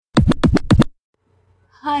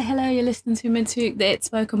Hi, hello. You're listening to Mintook, the It's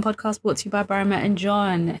Spoken podcast brought to you by Barama and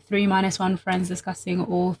John. Three minus one friends discussing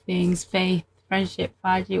all things faith, friendship,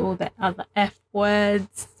 5G, all the other F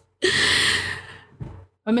words.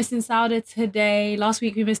 We're missing Sauda today. Last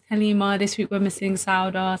week we missed Halima. This week we're missing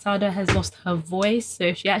Sauda. Sauda has lost her voice, so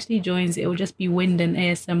if she actually joins, it will just be wind and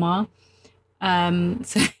ASMR.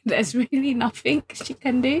 So there's really nothing she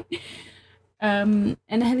can do. And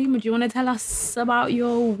Halima, do you want to tell us about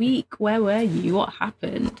your week? Where were you? What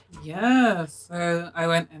happened? Yeah, so I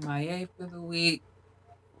went MIA for the week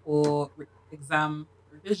for exam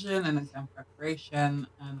revision and exam preparation,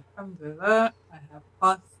 and alhamdulillah, I have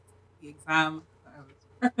passed the exam that I was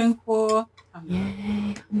prepping for. Alhamdulillah.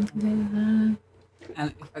 Yay, alhamdulillah.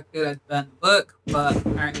 And if I could, I'd burn the book, but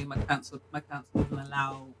apparently my council doesn't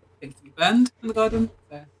allow things to be burned in the garden.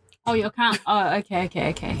 So Oh, your count. Oh, okay.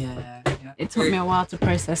 yeah. It took me a while to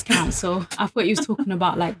process council. I thought you was talking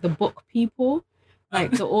about like the book people,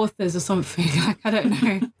 like the authors or something. Like I don't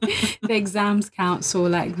know, the exams council,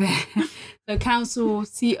 like there. So council,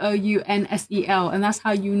 COUNSEL, and that's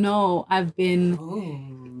how you know I've been.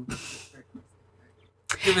 Oh,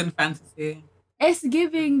 given fantasy. It's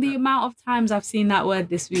giving the amount of times I've seen that word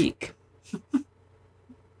this week.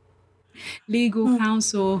 Legal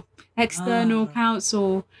counsel, external Ah.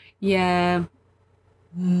 counsel. Yeah.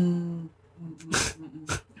 Mm,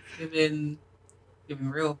 Giving, giving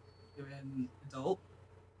real, giving adult,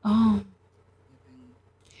 Oh. giving,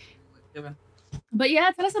 giving. But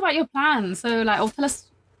yeah, tell us about your plans. So like, or tell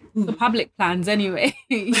us the Mm. public plans anyways.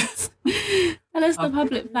 Tell us the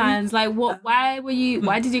public Okay. plans. Like what Um,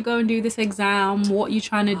 why did you go and do this exam? What are you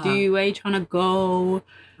trying to ah, do? Where are you trying to go?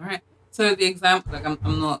 all right. So the exam, like um,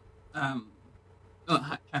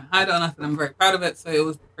 trying to hide it or nothing. I'm very proud of it. So it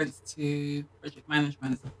was the Prince to Project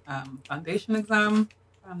Management foundation exam.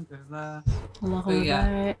 Alhamdulillah. So Allahu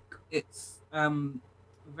yeah, Akbar. it's a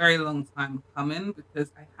very long time coming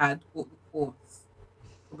because I had bought the course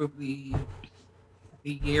probably like a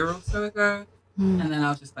year or so ago, Hmm. and then I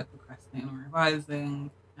was just like procrastinating on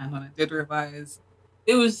revising. And when I did revise,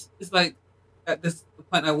 it's like at this the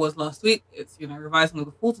point I was last week. It's revising with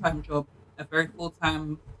a full time job, a very full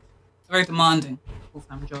time, very demanding full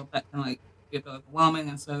time job that can like be a bit overwhelming.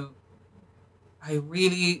 And so I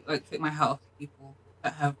really like take my hat off to people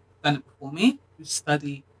that have done it before me, who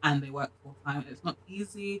study and they work full time. It's not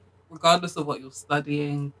easy, regardless of what you're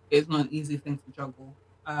studying. It's not an easy thing to juggle.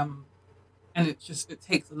 And it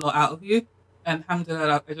takes a lot out of you. And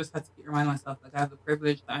alhamdulillah, I just had to keep reminding myself like I have the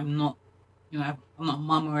privilege that I'm not, I'm not a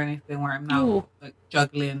mum or anything where I'm now Oh, like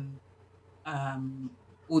juggling um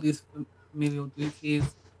all these familial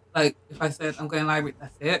duties. Like if I said I'm going library,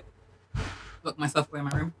 that's it. Lock myself away in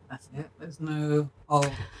my room, that's it. There's no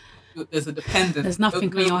there's a dependent. there's nothing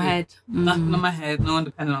in your Nobody, head. nothing on Mm. my head, no one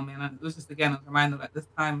dependent on me. And it was just again a reminder that this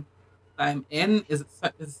time that I'm in is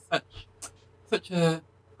such a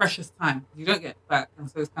precious time. You don't get back, and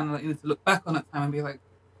so it's kind of like you need to look back on that time and be like,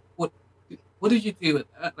 what what did you do with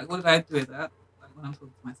that? Like, what did I do with that? Like when I'm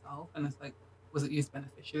talking to myself, and it's like, was it used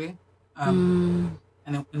beneficially? Um,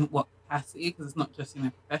 Mm. and in what capacity? Because it's not just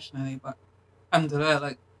professionally, but alhamdulillah,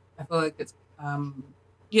 like I feel like it's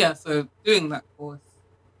yeah. So doing that course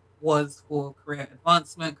was for career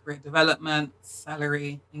advancement, career development,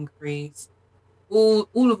 salary increase, all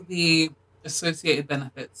of the associated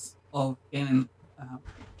benefits of gaining um,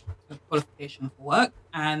 a qualification for work,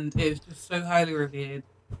 and it is just so highly revered.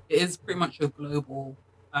 It is pretty much a global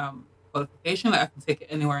qualification. Like I can take it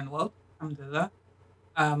anywhere in the world. Alhamdulillah.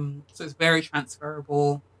 So it's very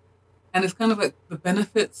transferable, and it's kind of like the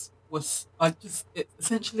benefits are just it's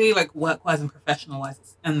essentially like work wise and professional wise.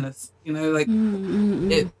 It's endless. Like it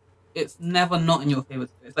Mm. it's never not in your favor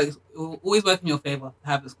to do. It's like it will always work in your favor to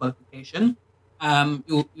have this qualification.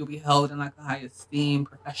 You'll be held in like a high esteem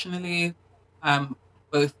professionally, um,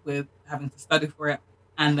 both with having to study for it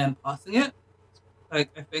and then passing it. Like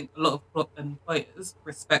I think a lot of employers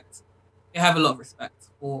respect they have a lot of respect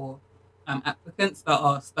for applicants that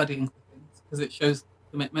are studying for things because it shows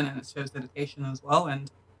commitment and it shows dedication as well. And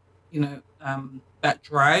that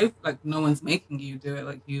drive, like no one's making you do it,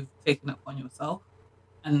 like you've taken it upon yourself,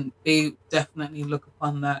 and they definitely look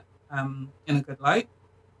upon that in a good light.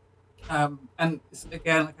 And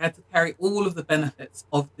again, like I had to carry all of the benefits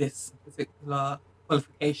of this particular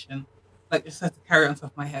qualification, like just had to carry it on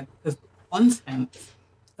top of my head because the content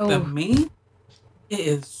for Oh, me, it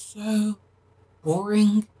is so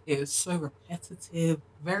boring. It is so repetitive,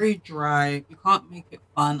 very dry. You can't make it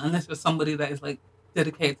fun unless you're somebody that is like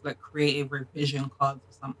dedicated to like creative revision cards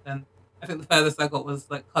or something. I think the furthest I got was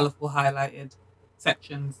like colorful highlighted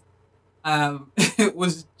sections. It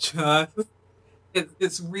was just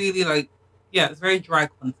it's really like yeah, it's very dry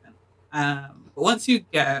content. But once you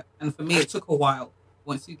get, and for me, it took a while.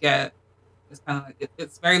 Once you get, it's kind of like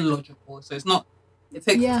it's very logical. So it's not. It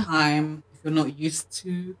takes Yeah. time if you're not used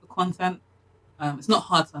to the content. It's not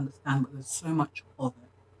hard to understand, but there's so much of it,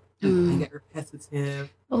 and it can Mm. get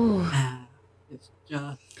repetitive. Oh, And it's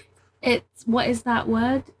just it's what is that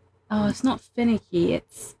word? Oh, it's not finicky.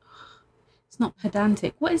 It's not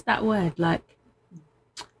pedantic. What is that word? Like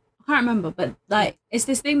I can't remember, but like it's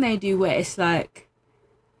this thing they do where it's like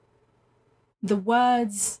the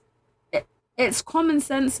words. It's common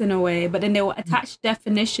sense in a way, but then they will attach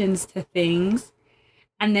definitions to things,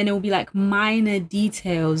 and then it will be like minor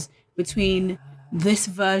details between this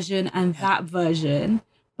version and yeah, that version,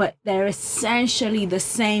 but they're essentially the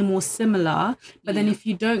same or similar. But then yeah. if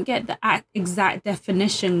you don't get the exact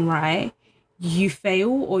definition right, you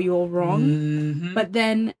fail or you're wrong. Mm-hmm. But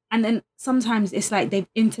then, and then sometimes it's like they've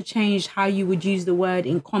interchanged how you would use the word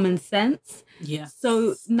in common sense. Yeah.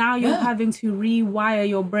 So now you're Yeah. having to rewire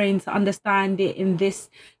your brain to understand it in this.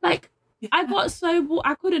 Like, Yeah. I got so bored,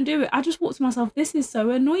 I couldn't do it. I just thought to myself, this is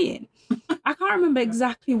so annoying. I can't remember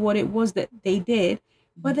exactly what it was that they did,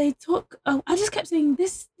 but they took. Oh, I just kept saying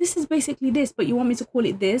this. This is basically this, but you want me to call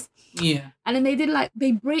it this? Yeah. And then they did like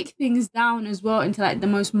they break things down as well into like the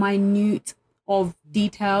most minute of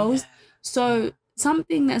details. Yeah. So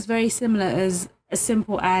something that's very similar as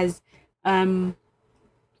simple as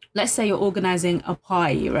let's say you're organizing a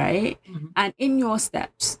party, right? Mhm. And in your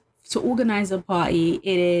steps to organize a party,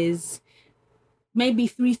 it is maybe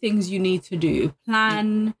three things you need to do: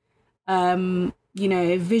 plan,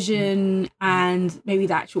 vision, and maybe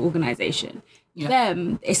the actual organization. Yeah.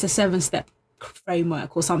 Then it's a 7-step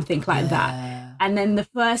framework or something like that. Yeah. And then the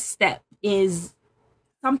first step is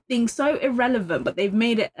something so irrelevant, but they've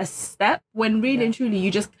made it a step when really and truly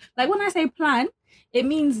you just, like when I say plan, it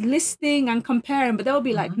means listing and comparing, but they'll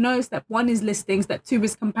be like, no, step 1 is listing, step 2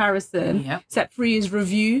 is comparison, Yep. step 3 is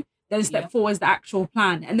review, then step 4 is the actual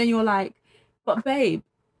plan. And then you're like, but babe,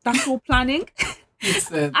 that's all planning.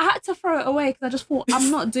 Listen, I had to throw it away because I just thought,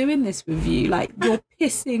 I'm not doing this with you. Like, you're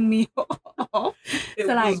pissing me off. it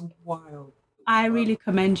So, like, was wild. I really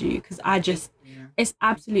commend you because I just, Yeah. it's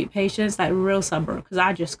absolute patience, like real sabr, because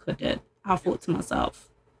I just couldn't. I thought to myself,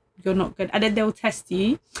 you're not good. And then they'll test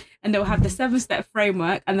you and they'll have the 7-step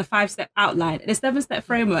framework and the 5-step outline. And the 7-step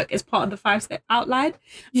framework is part of the 5-step outline.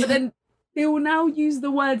 Yeah. But then they will now use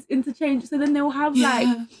the words interchange. So then they'll have like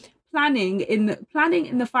planning in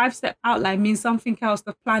the 5-step outline means something else.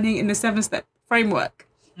 The planning in the 7-step framework.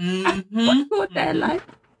 Mhm. What they're like,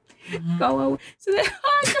 Mhm. go away. So then,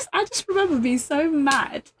 I just remember being so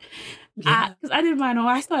mad Yeah. because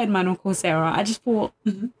I started mine on Coursera. I just thought,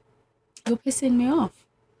 Mhm. you're pissing me off.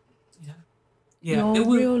 Yeah. Yeah. You're It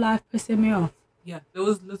was. real life pissing me off. Yeah. It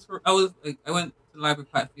was literal. I was like, I went to the library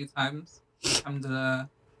quite a few times, to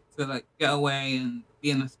like get away and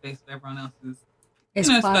be in a space where everyone else is, It's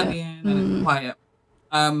quiet. studying and it's quiet.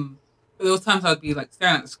 But there was times I'd be like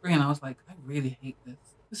staring at the screen. I was like, I really hate this.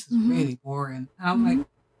 This is really boring. And I'm like,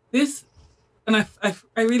 this, and I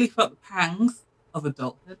really felt the pangs of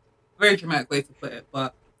adulthood. Very dramatic way to put it,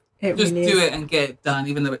 but It just really do is. it and get it done,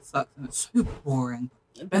 even though it sucks and it's so boring.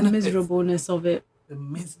 The benefits. miserableness of it. The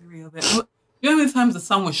misery of it. You know how many times the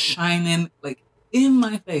sun was shining like in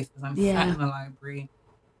my face as I'm sat in the library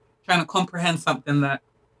trying to comprehend something that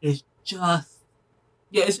is just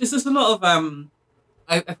it's just a lot of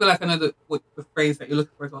I feel like I know the phrase that you're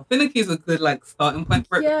looking for as well. Finicky is a good like starting point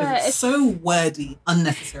for it because it's so wordy,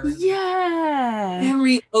 unnecessary. Yeah.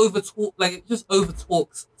 Very over talk, like it just over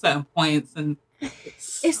talks certain points and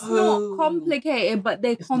it's not complicated, but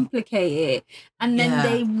they complicate it. And then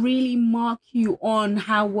they really mark you on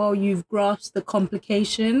how well you've grasped the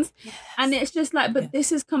complications. Yes. And it's just like, but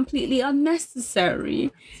this is completely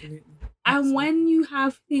unnecessary. Absolutely. And when you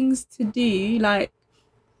have things to do, like,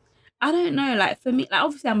 I don't know, like for me, like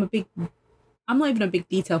obviously I'm not even a big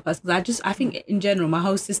detail person because I think in general, my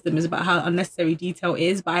whole system is about how unnecessary detail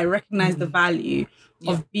is, but I recognize the value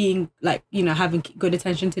of being like, having good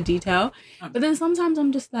attention to detail. But then sometimes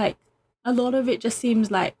I'm just like, a lot of it just seems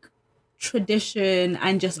like tradition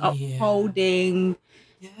and just upholding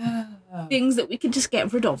things that we could just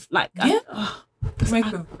get rid of. Like, you make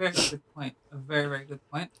a very good point. A very, very good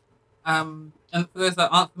point. And for those that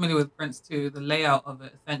aren't familiar with Prince 2, the layout of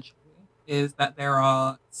it essentially is that there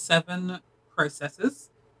are 7 processes,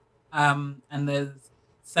 and there's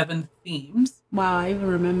 7 themes. Wow, I even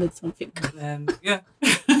remembered something. And then,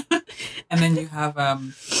 and then you have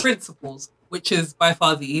principles, which is by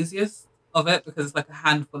far the easiest of it because it's like a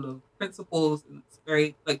handful of principles and it's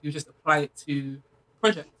very like you just apply it to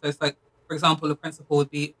project. So it's like, for example, a principle would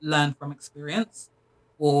be learn from experience,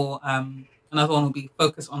 or another one will be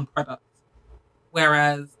focus on product.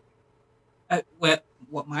 Whereas where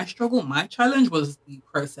what my challenge was the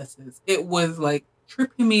processes. It was like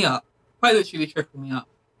tripping me up, quite literally tripping me up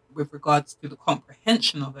with regards to the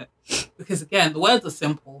comprehension of it. Because again, the words are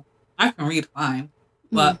simple. I can read fine,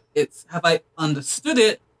 Mm. but it's have I understood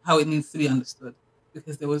it how it needs to be understood?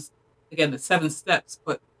 Because there was again the 7 steps,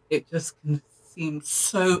 but it just can seem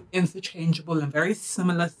so interchangeable and very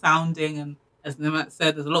similar sounding. And as Nimat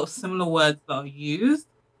said, there's a lot of similar words that are used,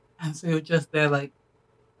 and so you're just there like,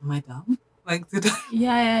 am I dumb? Like, did I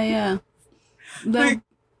Yeah, yeah, yeah. like? The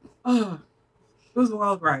Oh, it was a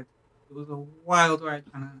wild ride. It was a wild ride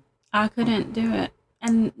trying to I couldn't do it.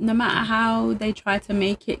 And no matter how they try to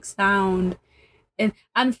make it sound,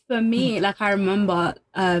 and for me, like I remember,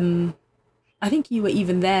 I think you were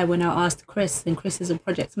even there when I asked Chris, and Chris is a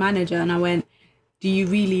project manager, and I went, "Do you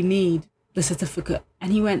really need the certificate?"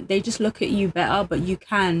 And he went, "They just look at you better, but you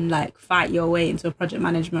can like fight your way into a project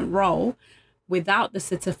management role without the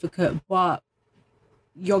certificate, but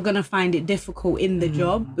you're going to find it difficult in the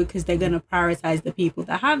job because they're going to prioritize the people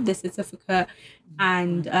that have the certificate."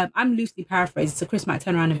 And I'm loosely paraphrasing, so Chris might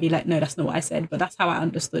turn around and be like, "No, that's not what I said," but that's how I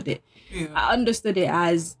understood it. Yeah. I understood it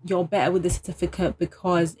as you're better with the certificate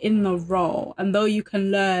because in the role, and though you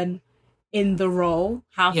can learn in the role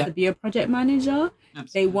how Yeah. to be a project manager, they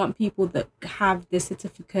Absolutely. want people that have the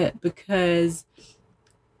certificate because,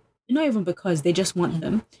 not even because, they just want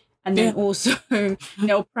them. And then Yeah. also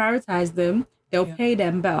they'll prioritize them, they'll Yeah. pay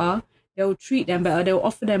them better, they'll treat them better, they'll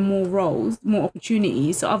offer them more roles, more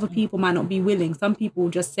opportunities. So other people might not be willing. Some people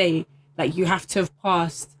just say, like, you have to have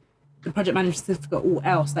passed the project manager certificate or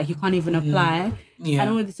else, like, you can't even apply. Yeah.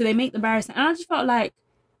 So they make the barrier. And I just felt like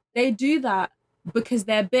they do that because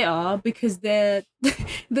they're bitter, because they're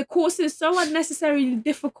the course is so unnecessarily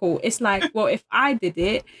difficult. It's like, well, if I did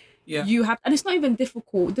it, Yeah. you have, and it's not even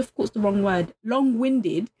difficult. Difficult's the wrong word.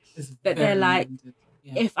 Long-winded. It's That they're very like, limited.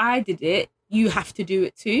 Yeah. if I did it, you have to do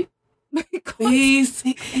it too. Because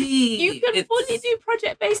Basically, you can fully do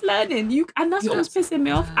project-based learning. And that's You what was pissing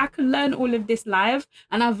me off. absolutely I can learn all of this live,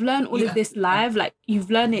 and I've learned all You of this absolutely live. Like, you've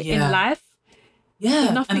learned it in Yeah. life. Yeah.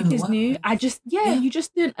 And Nothing in the is new. workplace. You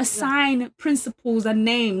just didn't assign principles and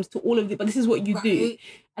names to all of it, but this is what you do. Right.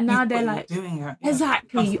 And now What they're you're like, doing it. Yeah. It exactly.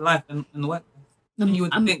 comes to life in the workplace. And you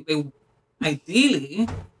would I'm- think they ideally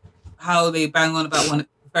how they bang on about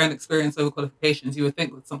preferring experience over qualifications, you would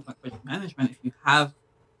think with something like project management, if you have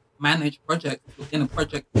managed projects in a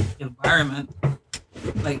project environment,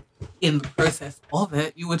 like in the process of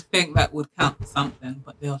it, you would think that would count for something,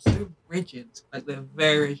 but they are so rigid. Like they're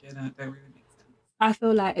very rigid and it don't really make sense. I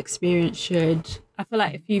feel like experience should. I feel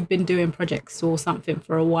like if you've been doing projects or something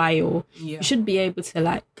for a while, Yeah. you should be able to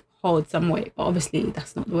like hold some weight. But obviously,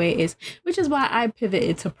 that's not the way it is. Which is why I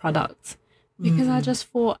pivoted to product because I just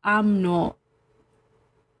thought I'm not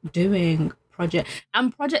doing project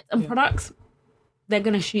and Yeah. products. They're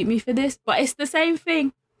gonna shoot me for this, but it's the same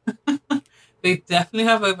thing. They definitely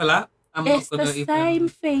have overlap. I'm It's not the gonna even same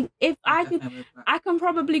thing. If I could, definitely have overlap. I can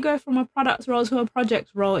probably go from a product role to a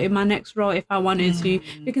project role in my next role if I wanted to,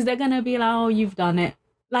 because they're gonna be like, "Oh, you've done it."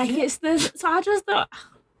 Like Yeah. it's this. So I just thought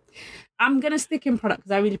I'm gonna stick in product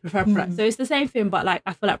because I really prefer product. So it's the same thing, but like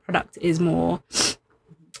I feel like product is more,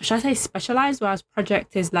 should I say, specialized, whereas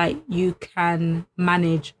project is like you can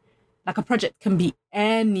manage. Like a project can be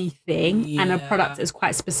anything, and a product Yeah. is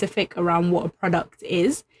quite specific around what a product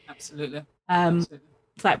is. Absolutely.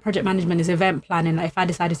 It's like project management is event planning. Like if I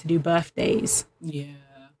decided to do birthdays, Yeah.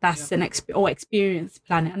 that's an experience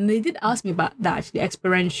planning. And they did ask me about that actually,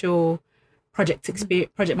 experiential project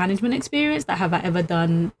management experience. That have I ever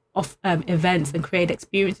done off events and create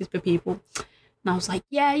experiences for people? And I was like,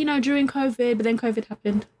 yeah, during COVID, but then COVID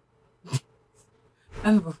happened.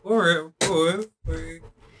 And before it, of course.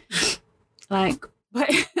 Like, but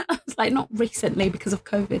I was like, not recently because of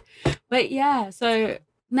COVID. But yeah, so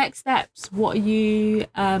next steps, what are you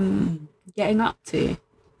getting up to?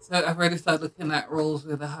 So I've already started looking at roles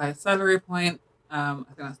with a high salary point. I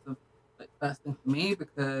think that's the first thing for me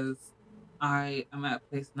because I am at a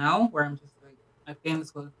place now where I'm just like I've gained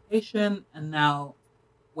this qualification, and now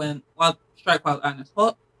while iron is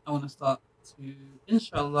hot, I want to start to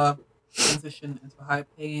inshallah transition into a high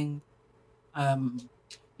paying. I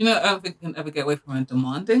don't think I can ever get away from a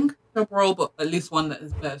demanding job role, but at least one that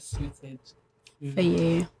is better suited For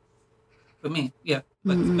you. For me, yeah,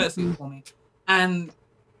 but it's better suited for me. And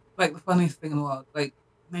like the funniest thing in the world, like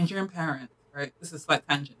Nigerian parents, right? This is like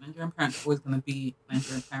tangent. Nigerian parents are always going to be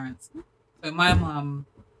Nigerian parents. So my mom,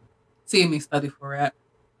 seeing me study for it,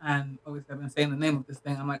 and obviously I've been saying the name of this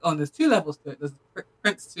thing. I'm like, oh, there's 2 levels to it. There's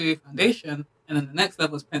Prince 2 Foundation, and then the next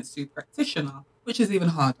level is Prince 2 Practitioner, which is even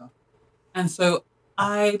harder. And so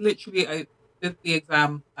I did the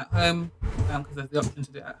exam at home because there's the option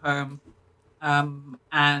to do it at home.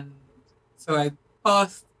 And so I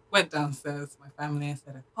passed, went downstairs to my family and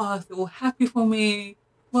said, I passed. They're all happy for me.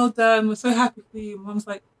 Well done. We're so happy for you. Mum's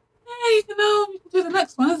like, yeah, you can do the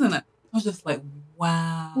next one, isn't it? I was just like,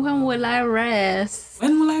 wow. When will I rest?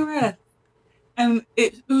 When will I rest? And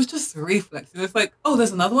it was just a reflex. It was like, oh,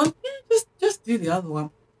 there's another one. Yeah, just do the other one.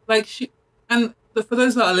 Like for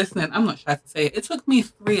those that are listening, I'm not shy to say it. It took me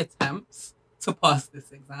 3 attempts to pass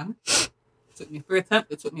this exam. It took me 3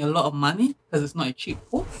 attempts. It took me a lot of money because it's not a cheap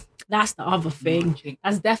course. That's the other thing.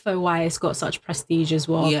 That's definitely why it's got such prestige as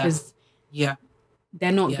well. Because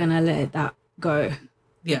they're not gonna let that go.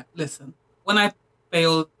 Yeah, listen. When I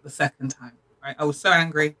failed the second time, right, I was so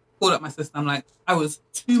angry. Called up my sister. I'm like, I was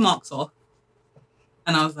 2 marks off.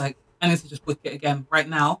 And I was like, I need to just book it again right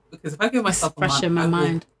now because if I give myself fresh in my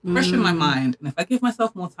mind, fresh in my mind, and if I give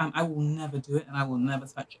myself more time, I will never do it and I will never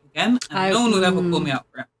touch it again, and no one will ever pull me out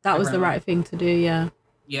for it. That was the right thing to do, yeah.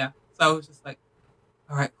 Yeah. So I was just like,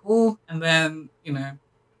 all right, cool. And then bit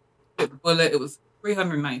the bullet. It was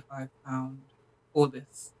 £395 for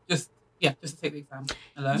this. Just to take the exam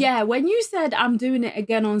alone. Yeah. When you said I'm doing it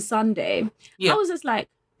again on Sunday, I was just like,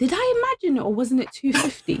 did I imagine it or wasn't it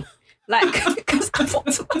 £250? Like, because I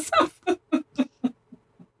thought to myself,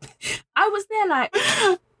 I was there like,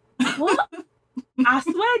 what? I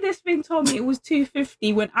swear this thing told me it was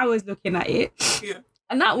 £250 when I was looking at it. Yeah.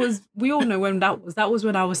 And that was, we all know when that was. That was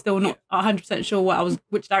when I was still not 100% sure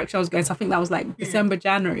which direction I was going. So I think that was like December,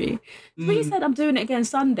 January. So when you said I'm doing it again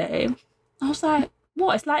Sunday, I was like,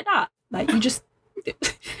 what? It's like that? Like, you just,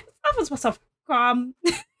 I was myself, calm.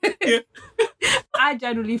 I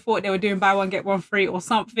generally thought they were doing buy one, get one free or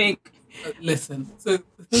something. Listen, so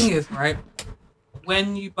the thing is, right,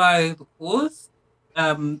 when you buy the course,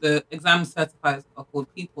 the exam certifiers are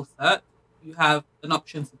called People Cert. You have an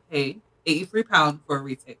option to pay £83 for a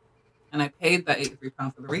retake. And I paid that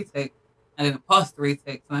 £83 for the retake. I didn't pass the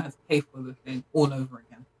retake, so I had to pay for the thing all over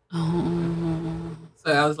again. Oh.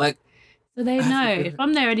 So I was like... So they know. If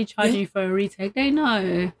I'm there already charging you for a retake, they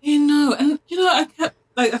know. They know. And, I kept...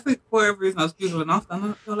 Like, I think for whatever reason I was Googling after,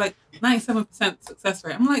 and they're like 97% success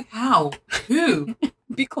rate. I'm like, how? Who?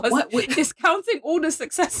 Because what? Discounting all the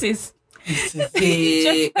successes.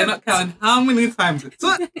 They're not counting how many times it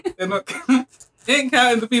took. They're not counting. They ain't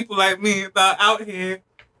counting the people like me that are out here.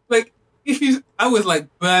 Like, I was like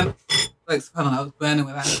burnt. Like, I was burning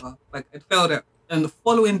with anger. Like, I failed it. And the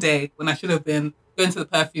following day, when I should have been going to the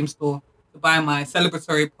perfume store to buy my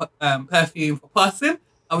celebratory perfume for passing,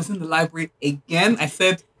 I was in the library again. I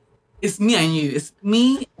said, it's me and you. It's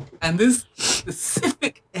me and this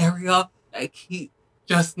specific area that I keep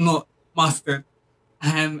just not mastered.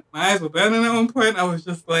 And my eyes were burning at one point. I was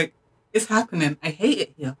just like, it's happening. I hate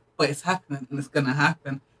it here, but it's happening and it's going to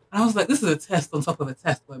happen. And I was like, this is a test on top of a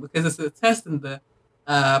test, because it's a test in the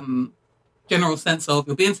general sense of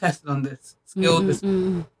you're being tested on this skill, this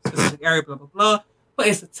specific area, blah, blah, blah. But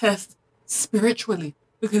it's a test spiritually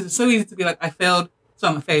because it's so easy to be like, I failed, so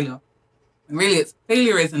I'm a failure. And really,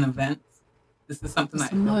 failure is an event. This is something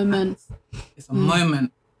it's a moment. It's a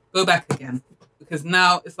moment. Go back again. Because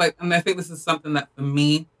now it's like, and I think this is something that for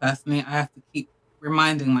me personally, I have to keep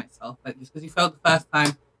reminding myself, like, just because you failed the first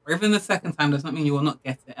time or even the second time does not mean you will not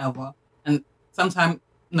get it ever. And sometimes,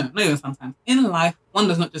 no, not even sometimes, in life, one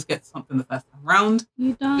does not just get something the first time round.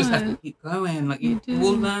 You don't. You just have to keep going. Like, you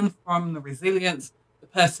will learn from the resilience, the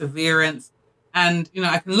perseverance. And,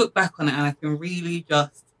 I can look back on it and I can really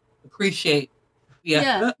just appreciate the effort.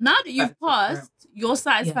 Yeah, now that you've passed, you're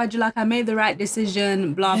satisfied. You're like, I made the right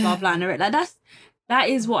decision, blah, blah, blah. And like, that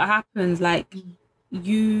is what happens. Like,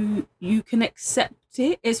 you can accept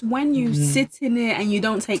it. It's when you sit in it and you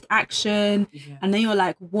don't take action and then you're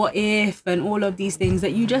like, what if, and all of these things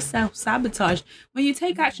that you just self-sabotage. When you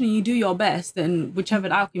take action and you do your best, and whichever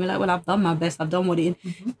outcome, you're like, well, I've done my best, I've done what it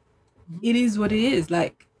is what it is.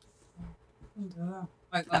 Like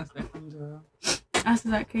honestly, that's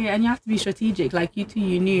exactly it. And you have to be strategic. Like you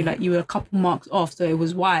knew like you were a couple marks off, so it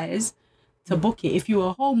was wise to book it. If you were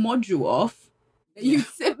a whole module off, you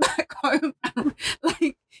sit back home and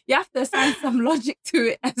like you have to assign some logic to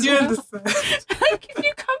it as well. Understand? Like if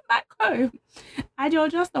you come back home and you're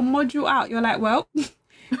just a module out, you're like, well,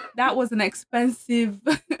 that was an expensive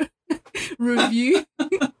review.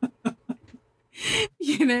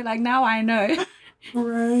 Like now I know.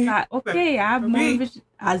 Right. Like, okay, I have more vision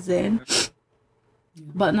as in.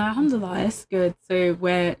 But no, alhamdulillah, it's good. So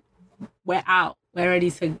we're out. We're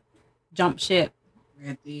ready to jump ship.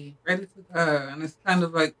 Ready to go. And it's kind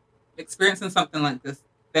of like experiencing something like this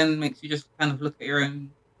then makes you just kind of look at your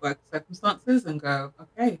own work circumstances and go,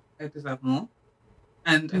 okay, I deserve more.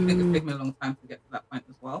 And I think it's Mm. taken me a long time to get to that point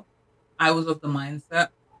as well. I was of the mindset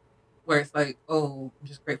where it's like, oh, I'm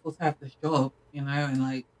just grateful to have this job, and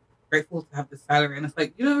like grateful to have this salary. And it's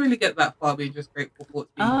like, you don't really get that far being just grateful for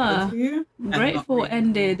what's being given Ah, to you and not Grateful really.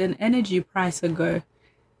 ended an energy price ago.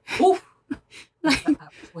 Oof, that's Like, the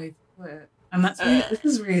apt way to put it. And uh, this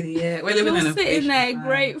is really it. We're living you're in sitting inflation there time.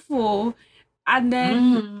 grateful, and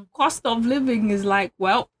then Mm, cost of living is like,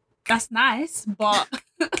 well, that's nice, but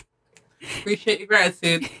appreciate your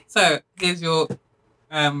gratitude. So here's your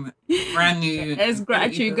brand new is utility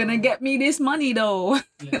gratitude gonna bill. get me this money though?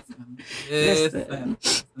 Listen, Listen.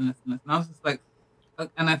 listen. I was just like,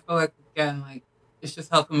 and I feel like again, like it's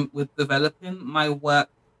just helping with developing my work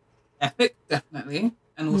ethic, definitely,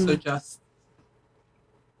 and also Mm. just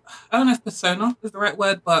I don't know if persona is the right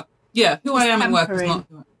word, but yeah, who I Just am at work is pampering.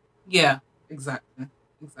 not. Yeah, exactly,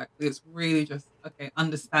 exactly. It's really just okay,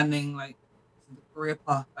 understanding like this is the career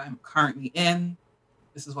path that I'm currently in.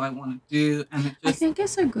 This is what I want to do, and it I just. think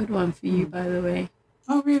it's a good one for you, Mm. by the way.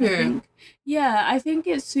 Oh, I really? think, yeah, I think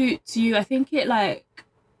it suits you. I think it like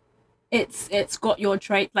it's got your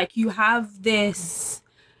trait. Like you have this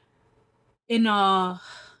inner,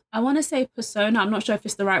 I want to say persona. I'm not sure if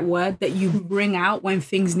it's the right word that you bring out when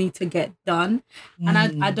things need to get done. And I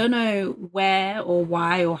Mm. don't know where or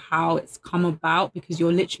why or how it's come about because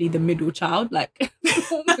you're literally the middle child. Like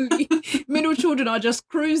normally, middle children are just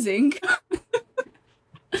cruising.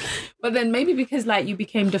 But then maybe because like you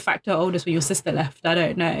became de facto oldest when your sister left, I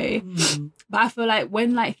don't know. Mm. But I feel like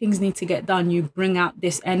when like things need to get done, you bring out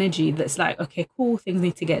this energy that's like, okay, cool, things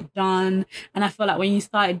need to get done. And I feel like when you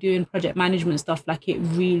started doing project management stuff, like it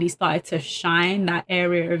really started to shine that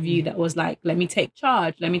area of you Mm. that was like, let me take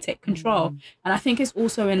charge, let me take control. Mm. And I think it's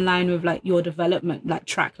also in line with like your development, like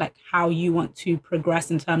track, like how you want to progress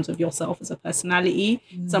in terms of yourself as a personality,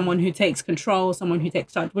 Mm. someone who takes control, someone who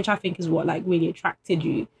takes charge, which I think is what like really attracted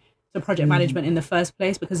you to project Mm. management in the first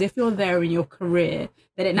place. Because if you're there in your career,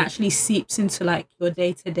 then it Yeah. naturally seeps into like your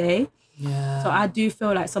day to day. So Yeah. I do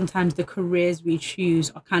feel like sometimes the careers we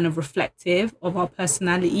choose are kind of reflective of our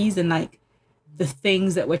personalities and like the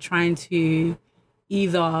things that we're trying to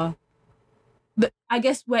either, but I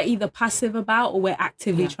guess we're either passive about or we're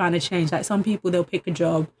actively Yeah. trying to change. Like some people, they'll pick a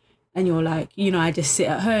job and you're like, I just sit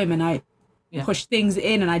at home and I Yeah. push things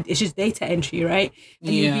in and it's just data entry, right?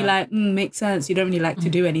 And you'd be Yeah. like, makes sense. You don't really like to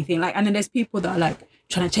Mm. do anything. Like, and then there's people that are like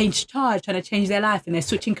trying to change charge, trying to change their life and they're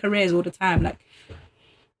switching careers all the time. Like,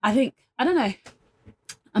 I think, I don't know.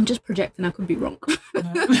 I'm just projecting. I could be wrong.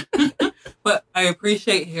 No. But I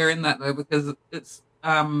appreciate hearing that though because it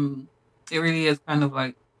really is kind of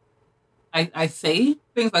like I say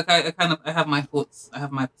things like I kind of I have my thoughts, I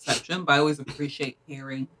have my perception, but I always appreciate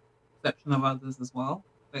hearing perception of others as well.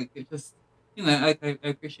 Like it just I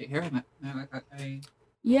appreciate hearing that. Like I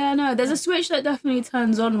Yeah, no, there's yeah. a switch that definitely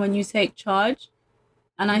turns on when you take charge.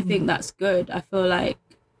 And I think Mm. that's good. I feel like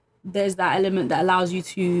there's that element that allows you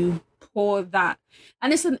to pour that.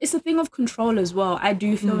 And it's a thing of control as well. I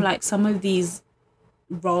do feel Mm. like some of these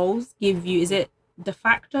roles give you, is it de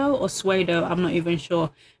facto or pseudo? I'm not even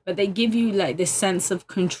sure. But they give you like this sense of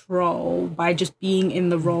control by just being in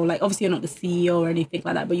the Mm. role. Like obviously you're not the CEO or anything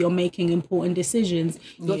like that, but you're making important decisions.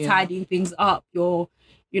 You're Yeah. tidying things up. You're,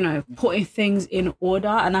 Yeah. putting things in order.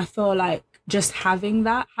 And I feel like just having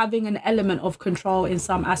an element of control in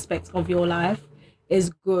some aspects of your life is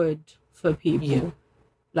good for Yeah. people.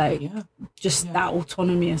 Like Yeah. just Yeah. that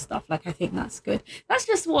autonomy and stuff. Like I think that's good. That's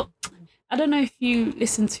just what I don't know if you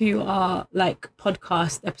listen to our like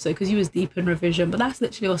podcast episode because you was deep in revision, but that's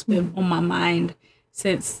literally what's been Mm. on my mind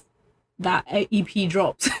since that EP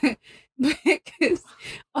dropped. Because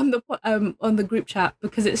on the group chat,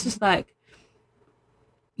 because it's just like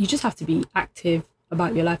you just have to be active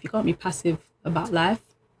about your life. You can't be passive about life.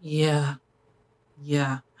 Yeah.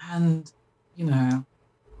 Yeah. And you know,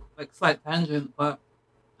 like slight tangent, but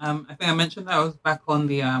I think I mentioned that I was back on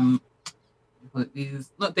the what do you call it,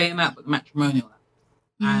 these not dating app but the matrimonial app.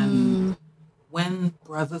 And Mm, when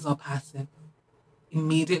brothers are passive,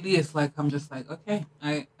 immediately it's like I'm just like, okay,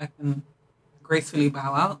 I can gracefully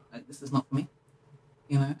bow out. Like this is not for me,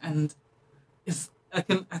 and it's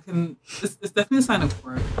definitely a sign of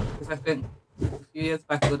growth because I think a few years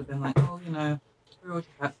back it would have been like, oh, we're all just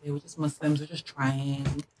out here, we're just Muslims, we're just trying.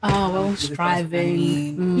 oh, well, Do the best I striving.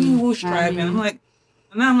 mean. We will I strive. mean, And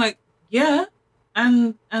now I'm like, yeah.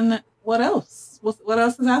 And what else? What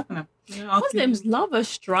else is happening? After Muslims you. love a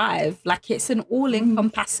strive. Like it's an Mm,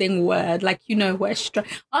 all-encompassing word. Like we're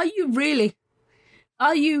are you really?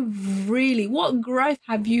 Are you really? What growth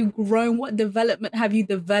have you grown? What development have you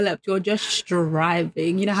developed? You're just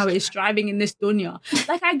striving. You know how it is striving in this dunya.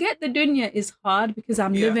 Like, I get the dunya is hard because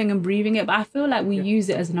I'm Yeah. living and breathing it, but I feel like we Yeah. use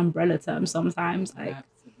it as an umbrella term sometimes. Like,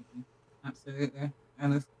 Absolutely. Absolutely.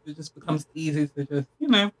 And it just becomes easy to just, you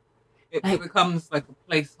know, it like becomes like a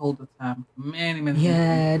placeholder term for many, many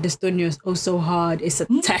yeah, this dunya is also hard. It's a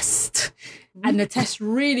people. test. Mhm. And the test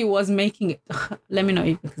really was making it. Let me know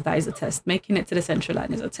because that is a test. Making it to the central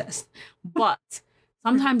line is a test. But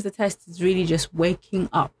sometimes the test is really just waking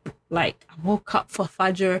up. Like, I woke up for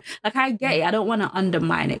Fajr. Like, I get it. I don't want to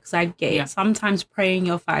undermine it because I get Yeah. it. Sometimes praying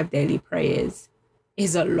your 5 daily prayers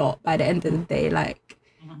is a lot by the end of the day. Like,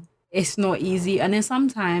 Mhm. it's not easy. And then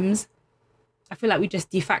sometimes I feel like we just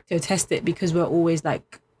de facto test it because we're always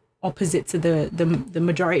like opposite to the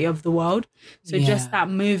majority of the world. So just Yeah. that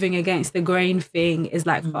moving against the grain thing is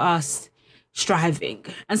like for us striving.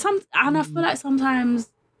 And I feel like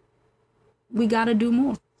sometimes we gotta do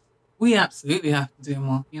more. We absolutely have to do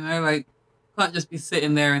more. You know, like, can't just be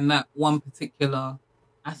sitting there in that one particular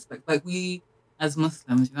aspect. Like, we as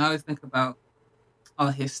Muslims, you know, I always think about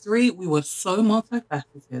our history. We were so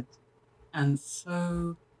multifaceted and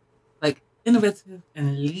so like innovative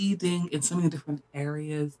and leading in so many different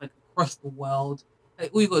areas, like across the world. Like,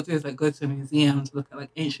 all you got to do is like go to a museum to look at like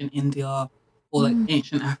ancient India or like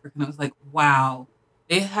ancient Africa. And it was like, wow,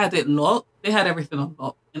 they had it locked. They had everything on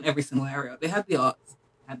lock in every single area. They had the arts,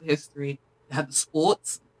 they had the history, they had the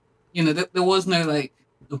sports. You know, there was no like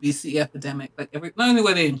obesity epidemic. Like, not only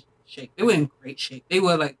were they in shape, they were in great shape. They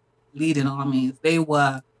were like leading armies. They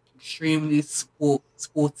were extremely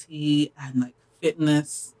sporty and like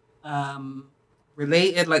fitness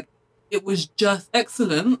related. Like, it was just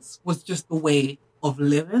excellence was just the way of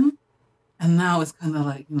living. And now it's kind of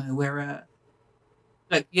like, you know, we're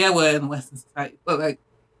like, yeah, we're in Western society, but like,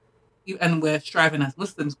 and we're striving as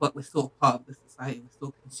Muslims, but we're still part of the society. We're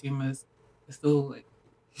still consumers. We're still like,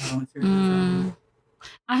 materialism.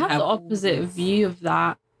 I have the opposite view of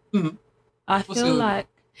that. Mhm. I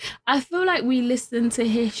feel like we listen to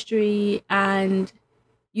history and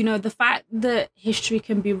you know, the fact that history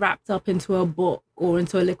can be wrapped up into a book or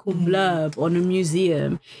into a little blurb on a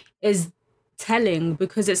museum is telling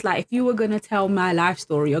because it's like if you were going to tell my life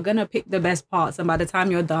story, you're going to pick the best parts. And by the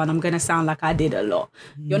time you're done, I'm going to sound like I did a lot.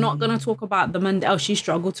 You're not going to talk about the Monday. Oh, she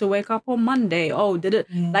struggled to wake up on Monday. Oh, did it?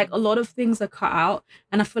 Like a lot of things are cut out.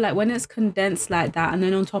 And I feel like when it's condensed like that, and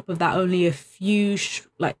then on top of that, only a few,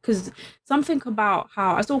 because something about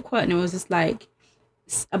how I saw a quote and it was just like,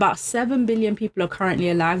 about 7 billion people are currently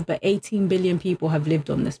alive, but 18 billion people have lived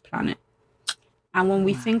on this planet. And when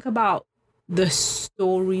we think about the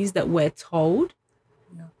stories that we're told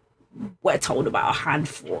about a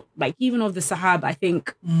handful. Like even of the Sahaba, I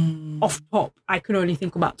think off top, I could only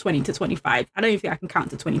think about 20 to 25. I don't even think I can count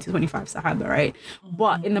to 20 to 25 Sahaba, right?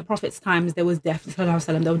 But in the Prophet's times, there were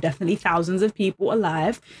definitely thousands of people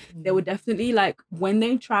alive. There were definitely like when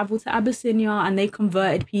they traveled to Abyssinia and they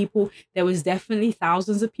converted people, there was definitely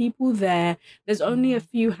thousands of people there. There's only a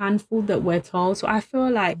few handful that we're told. So I feel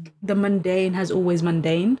like the mundane has always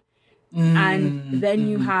mundaned. And then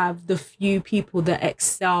you have the few people that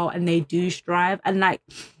excel and they do strive. And like,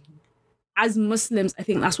 as Muslims, I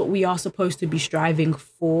think that's what we are supposed to be striving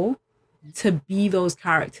for, to be those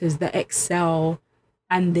characters that excel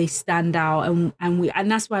and they stand out.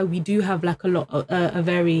 And that's why we do have like a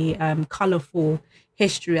very colorful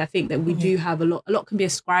history. I think that we do have a lot can be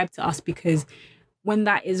ascribed to us because when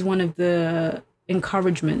that is one of the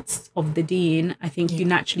encouragements of the deen, I think you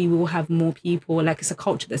naturally will have more people. Like it's a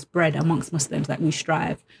culture that's bred amongst Muslims. Like we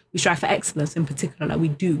strive for excellence in particular. Like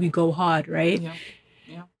we go hard, right?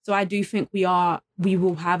 So I do think we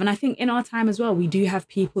will have, and I think in our time as well, we do have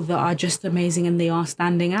people that are just amazing and they are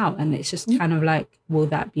standing out. And it's just kind of like, will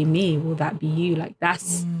that be me? Will that be you? Like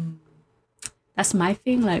that's my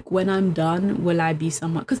thing. Like when I'm done, will I be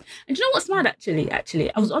someone? Because, and you know what's mad actually?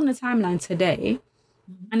 I was on the timeline today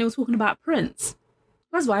and they were talking about Prince.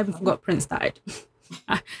 That's why I even forgot Prince died.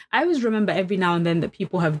 I always remember every now and then that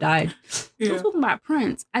people have died. They were talking about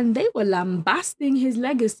Prince and they were lambasting his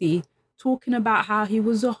legacy, talking about how he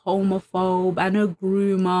was a homophobe and a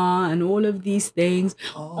groomer and all of these things.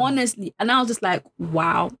 Honestly. And I was just like,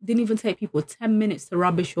 wow, didn't even take people 10 minutes to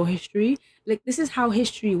rubbish your history. Like this is how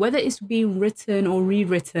history, whether it's being written or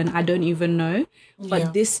rewritten, I don't even know.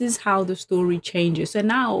 But this is how the story changes. So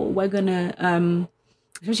now we're gonna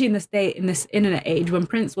especially in this internet age, when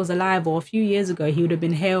Prince was alive or a few years ago, he would have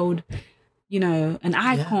been hailed, you know, an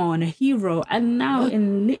icon, a hero. And now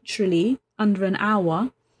in literally under an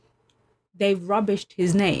hour, they've rubbished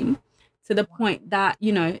his name to the point that,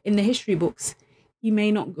 you know, in the history books, he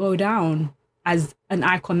may not go down as an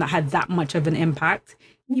icon that had that much of an impact.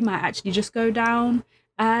 He might actually just go down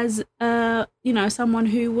as someone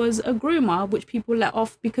who was a groomer, which people let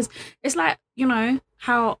off because it's like,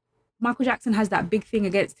 how Michael Jackson has that big thing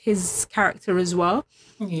against his character as well.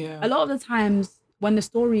 Yeah. A lot of the times when the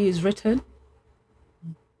story is written,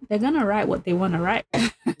 they're gonna write what they want to write.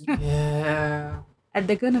 Yeah. And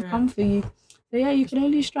they're gonna come for you. So yeah, you can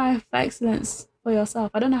only strive for excellence for yourself.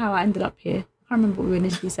 I don't know how I ended up here. I can't remember what we were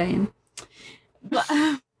initially saying. But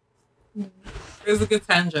it was a good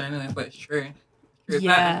tangent anyway, but it's true. It's true.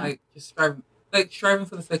 Yeah. That, like just striving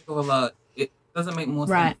for the sake of Allah, it doesn't make more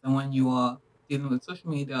Right. sense than when you are dealing with social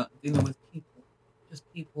media, dealing with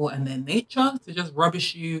people and their nature to just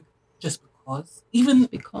rubbish you just because. Even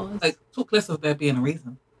because like talk less of there being a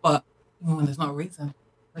reason, but even when there's not a reason,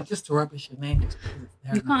 like just to rubbish your name just because it's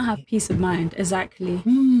there. you can't have peace of mind. Exactly.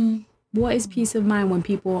 What is peace of mind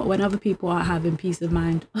when other people aren't having peace of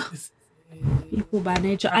mind? People by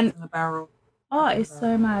nature. And in the barrel. it's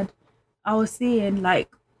so mad. I was seeing, like,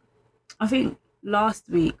 I think last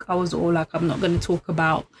week I was all like, I'm not going to talk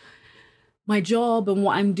about my job and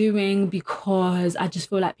what I'm doing because I just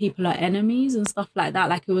feel like people are enemies and stuff like that.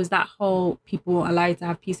 Like, it was that whole people are allowed to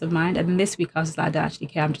have peace of mind. And then this week I was like, I don't actually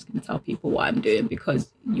care. I'm just going to tell people what I'm doing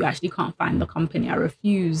because you actually can't find the company. I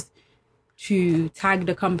refuse to tag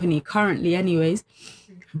the company currently anyways.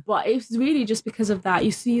 But it's really just because of that.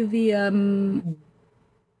 You see the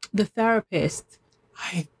therapist.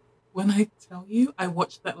 When I tell you, I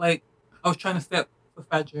watched that, like, I was trying to stay up for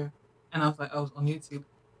Fajr and I was like, I was on YouTube.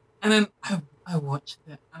 And then I watched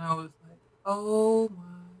it and I was like, oh my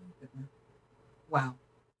goodness. Wow.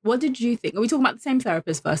 What did you think? Are we talking about the same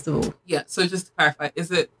therapist, first of all? Yeah, so just to clarify, is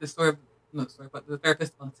it the story of, but the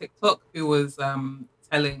therapist on TikTok who was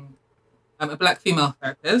telling, a black female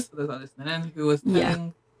therapist, for those that are listening in, who was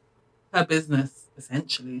telling her business,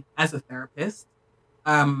 essentially, as a therapist,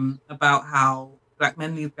 about how black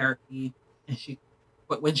men need therapy,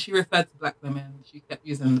 but when she referred to black women, she kept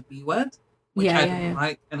using the B word, which I didn't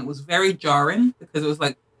like, and it was very jarring because it was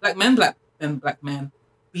like black men, black men,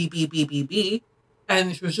 B, B, B, B, B,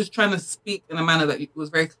 and she was just trying to speak in a manner that it was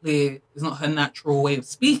very clear is not her natural way of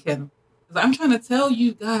speaking. Because I'm trying to tell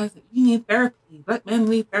you guys that you need therapy, black men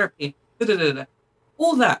need therapy, da-da-da-da.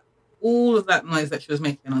 All of that noise that she was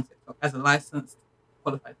making on TikTok as a licensed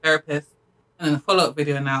qualified therapist, and then a follow-up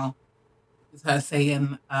video now is her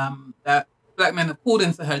saying that black men have called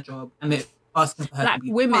into her job and they're asking for her to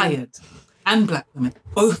be fired. And black women,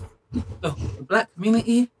 both the black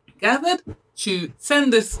community gathered to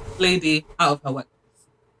send this lady out of her workplace.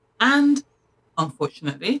 And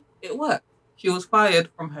unfortunately, it worked. She was fired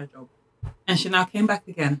from her job. And she now came back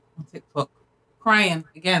again on TikTok, crying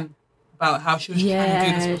again about how she was trying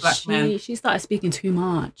to do this with black men. She started speaking too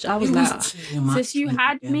much. I was like, sis, you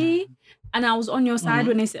had me, and I was on your side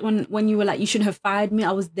when they said when you were like, you shouldn't have fired me.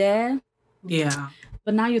 I was there. Yeah.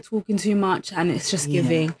 But now you're talking too much, and it's just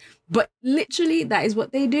giving. But literally, that is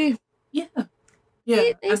what they do. Yeah.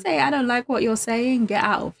 They say, I don't like what you're saying. Get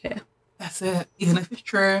out of here. That's it. Even if it's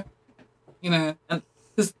true, and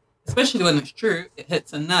because especially when it's true, it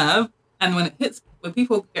hits a nerve. And when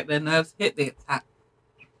people get their nerves hit, they attack.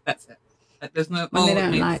 That's it. Like, there's no. When they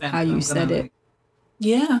don't like how you said it.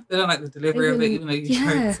 Yeah, they don't like the delivery of it. Even though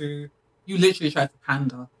you literally tried to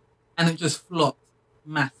pander, and it just flopped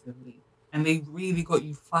massively. And they really got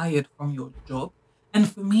you fired from your job. And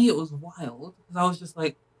for me, it was wild because I was just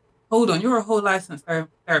like, hold on, you're a whole licensed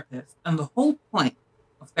therapist. And the whole point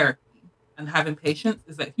of therapy and having patients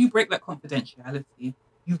is that if you break that confidentiality,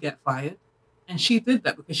 you get fired. And she did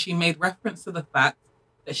that because she made reference to the fact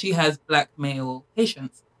that she has black male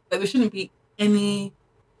patients. That there shouldn't be any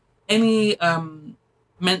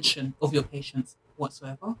mention of your patients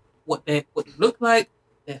whatsoever. What they look like,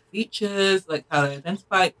 their features, like how they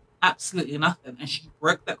identify. Absolutely nothing. And she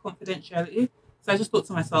broke that confidentiality. So I just thought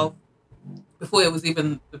to myself, before it was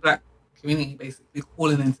even the black community basically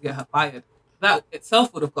calling in to get her fired, that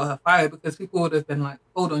itself would have got her fired because people would have been like,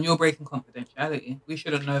 hold on, you're breaking confidentiality. We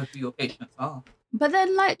shouldn't know who your patients are. But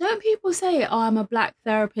then, like, don't people say, oh, I'm a black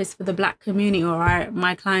therapist for the black community, or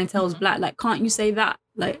my clientele's black? Like, can't you say that?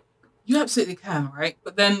 Like, you absolutely can, right?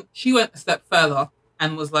 But then she went a step further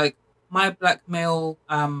and was like, my black male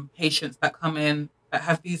patients that come in that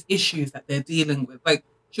have these issues that they're dealing with. Like,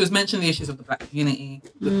 she was mentioning the issues of the black community,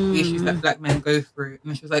 the issues that black men go through.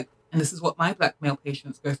 And she was like, and this is what my black male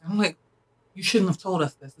patients go through. I'm like, you shouldn't have told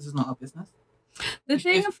us this. This is not our business. The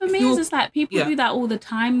thing for me is like people do that all the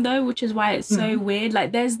time though, which is why it's so weird.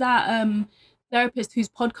 Like there's that therapist whose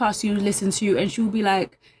podcast you listen to and she'll be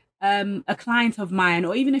like, a client of mine,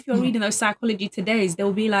 or even if you're reading those Psychology Todays,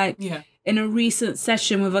 they'll be like, in a recent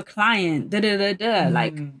session with a client. Da da da da.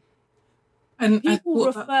 Like, and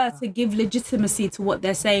people prefer to give legitimacy to what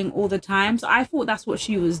they're saying all the time. So I thought that's what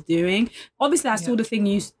she was doing. Obviously, I saw the thing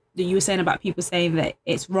that you were saying about people saying that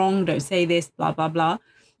it's wrong, don't say this, blah blah blah.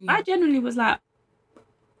 I genuinely was like,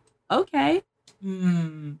 okay.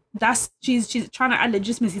 She's trying to add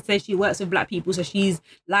legitimacy to say she works with Black people, so she's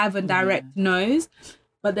live and direct knows.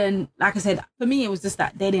 But then, like I said, for me, it was just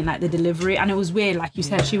that they didn't like the delivery. And it was weird, like you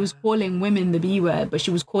said, she was calling women the B word, but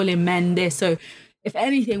she was calling men this. So if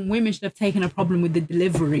anything, women should have taken a problem with the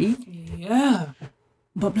delivery. Yeah.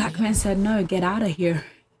 But Black men said, no, get out of here.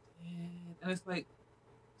 Yeah. And it's like,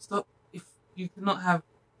 stop. If you cannot have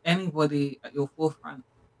anybody at your forefront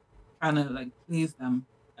trying to like please them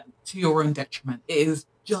to your own detriment, it is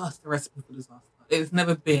just a recipe for disaster. It has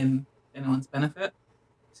never been anyone's benefit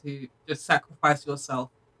to just sacrifice yourself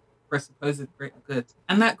for a supposed greater good.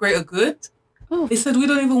 And that greater good, they said we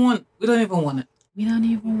don't even want it. We don't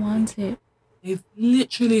even want it. They've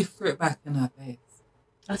literally threw it back in her face.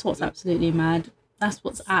 That's what's absolutely mad.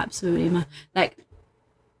 Like,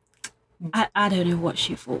 I don't know what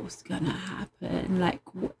she thought was gonna happen. Like,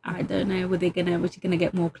 I don't know. Was she gonna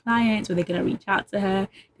get more clients? Were they gonna reach out to her?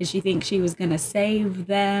 Did she think she was gonna save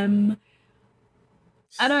them?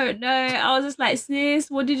 I don't know. I was just like,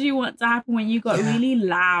 sis, what did you want to happen when you got really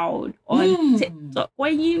loud on TikTok?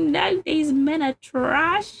 When you know these men are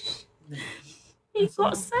trash. He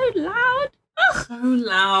got so loud. So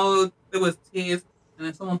loud. There was tears. And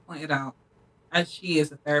then someone pointed out, as she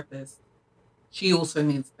is a therapist, she also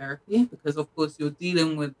needs therapy because, of course, you're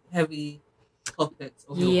dealing with heavy topics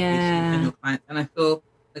of your patients and your clients. And I feel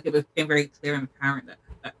like it became very clear and apparent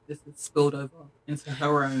that this has spilled over into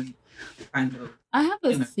her own kind of... I have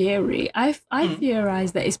a theory. I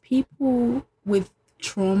theorize that it's people with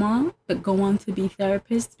trauma that go on to be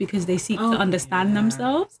therapists because they seek to understand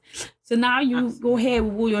themselves. So now you're here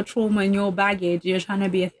with all your trauma and your baggage. You're trying to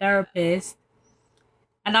be a therapist.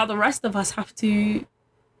 And now the rest of us have to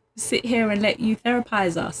sit here and let you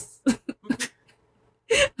therapize us.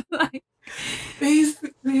 Like,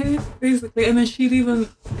 basically. And then she'd even,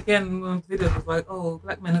 again, on videos was like, oh,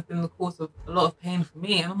 Black men have been the cause of a lot of pain for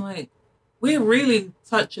me. And I'm like, we're really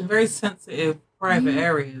touching very sensitive private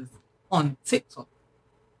areas on TikTok.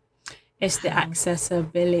 It's the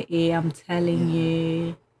accessibility, I'm telling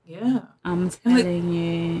you. Yeah. I'm telling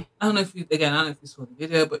you. I don't know if you saw the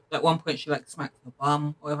video, but at one point she like smacked her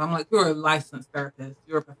bum. Or if I'm like, you're a licensed therapist,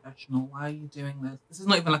 you're a professional, why are you doing this? This is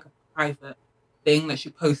not even like a private thing that she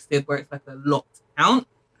posted where it's like a locked account.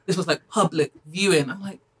 This was like public viewing. I'm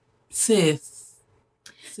like, sis.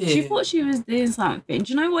 She thought she was doing something.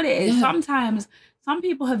 Do you know what it is? Sometimes some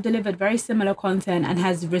people have delivered very similar content and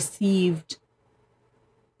has received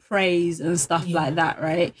praise and stuff like that,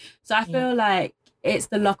 right? So I feel like it's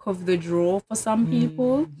the luck of the draw for some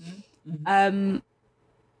people. And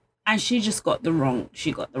she got the wrong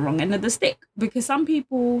end of the stick, because some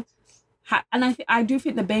people and I do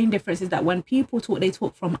think the main difference is that when people talk, they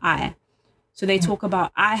talk from I. So they talk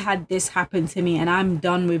about, I had this happen to me and I'm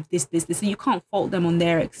done with this. And you can't fault them on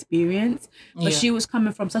their experience. But she was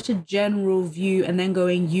coming from such a general view and then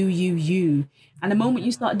going you. And the moment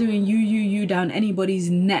you start doing you down anybody's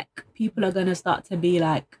neck, people are going to start to be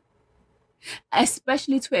like,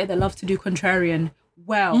 especially Twitter that love to do contrarian.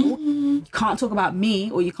 Well, you can't talk about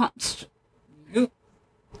me, or you can't.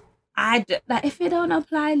 Like, if it don't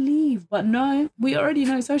apply, leave. But no, we already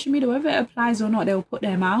know social media, whether it applies or not, they will put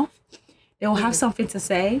their mouth. They will have something to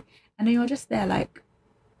say, and then you're just there like,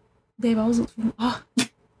 Dave, I wasn't.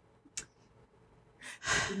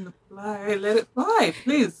 Didn't apply. Let it fly,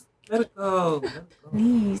 please. Let it go.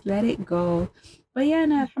 Please let it go. But yeah,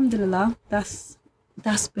 no, alhamdulillah, that's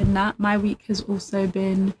been that. My week has also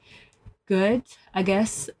been good. I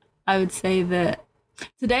guess I would say that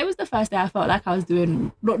today was the first day I felt like I was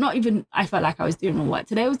doing, not even I felt like I was doing my work.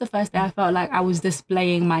 Today was the first day I felt like I was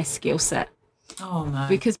displaying my skill set. Oh, nice.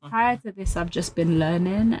 Because prior to this, I've just been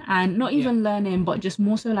learning, and not even learning, but just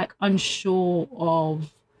more so like unsure of,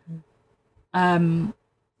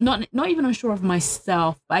 not even unsure of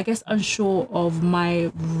myself, but I guess unsure of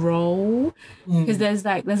my role, because there's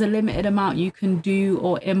a limited amount you can do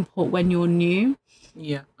or input when you're new.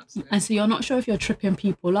 Yeah. And so you're not sure if you're tripping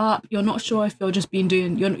people up. You're not sure if you're just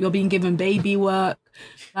you're being given baby work.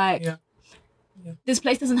 Like, this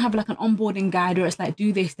place doesn't have like an onboarding guide where it's like,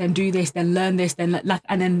 do this, then learn this, then like,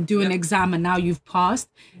 and then do an exam and now you've passed.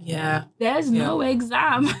 Yeah. There's no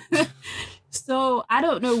exam. So I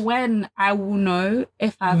don't know when I will know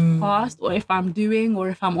if I've passed or if I'm doing or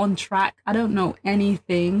if I'm on track. I don't know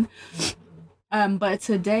anything. But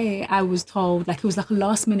today I was told like it was like a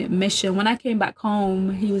last minute mission. When I came back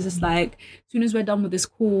home, he was just like, as soon as we're done with this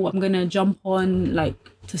call, I'm gonna jump on like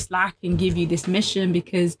to Slack and give you this mission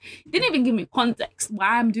because he didn't even give me context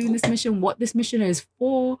why I'm doing this mission, what this mission is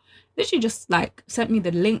for. Literally just like sent me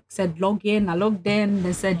the link, said log in. I logged in.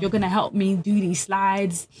 They said you're gonna help me do these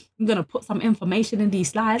slides. I'm gonna put some information in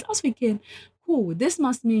these slides. I was thinking, cool, this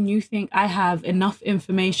must mean you think I have enough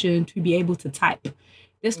information to be able to type.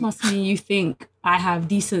 This must mean you think I have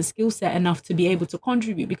decent skill set enough to be able to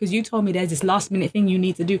contribute because you told me there's this last minute thing you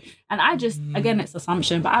need to do. And I just, again, it's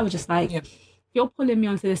assumption, but I was just like, if you're pulling me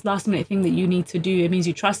onto this last minute thing that you need to do, it means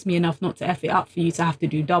you trust me enough not to F it up for you to have to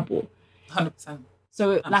do double. 100%.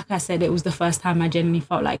 So like I said, it was the first time I genuinely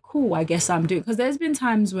felt like, cool, I guess I'm doing, because there's been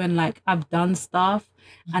times when like I've done stuff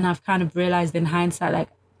and I've kind of realized in hindsight, like,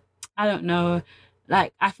 I don't know,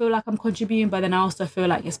 like I feel like I'm contributing, but then I also feel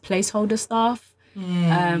like it's placeholder stuff.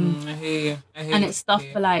 I hear you. And it's stuff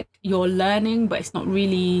for like you're learning, but it's not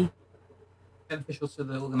really beneficial to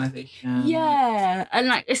the organization. Yeah, and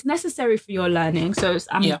like it's necessary for your learning. So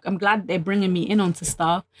I'm glad they're bringing me in onto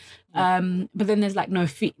stuff. But then there's like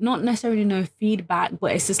not necessarily no feedback,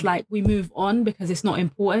 but it's just like we move on because it's not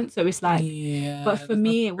important. So it's like, but for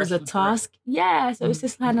me it was a task. Yeah, so it's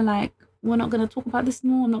just kind of like we're not gonna talk about this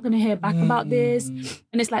more. I'm not gonna hear back about this,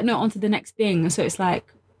 and it's like no, on to the next thing. So it's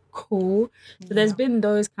like. Cool. So there's been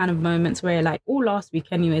those kind of moments where like all last week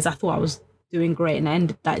anyways I thought I was doing great and I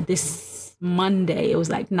ended like this Monday it was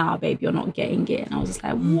like nah babe you're not getting it and I was just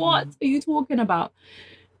like what are you talking about?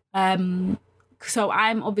 So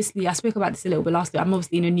I'm obviously I spoke about this a little bit last week. I'm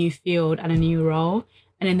obviously in a new field and a new role,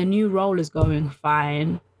 and then the new role is going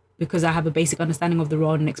fine because I have a basic understanding of the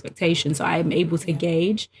role and expectation, so I'm able to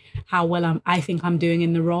gauge how well I think I'm doing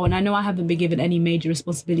in the role. And I know I haven't been given any major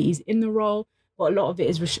responsibilities in the role, but a lot of it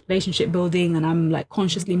is relationship building, and I'm like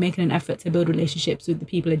consciously making an effort to build relationships with the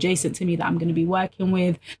people adjacent to me that I'm going to be working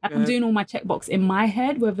with. Like I'm doing all my checkbox in my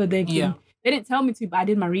head, whether they didn't tell me to, but I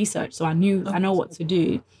did my research, so I know what to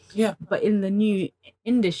do. Yeah. But in the new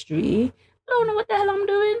industry, I don't know what the hell I'm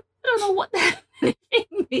doing. I don't know what the hell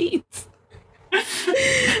anything means.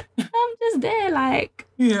 I'm just there like,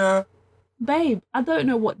 babe, I don't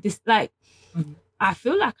know what this like. I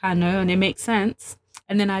feel like I know, and it makes sense.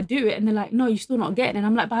 And then I do it and they're like, no, you're still not getting it. And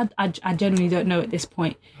I'm like, but I genuinely don't know at this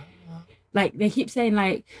point. Like they keep saying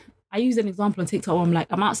like, I use an example on TikTok where I'm like,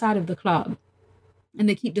 I'm outside of the club and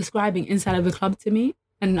they keep describing inside of the club to me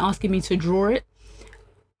and asking me to draw it.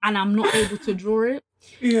 And I'm not able to draw it.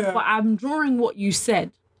 Yeah. But I'm drawing what you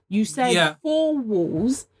said. You said 4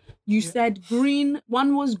 walls. You said green.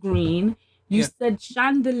 One was green. You said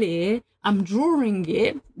chandelier. I'm drawing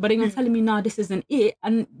it, but then you're telling me, nah, this isn't it.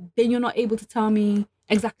 And then you're not able to tell me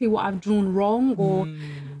exactly what I've drawn wrong. Or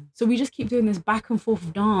so we just keep doing this back and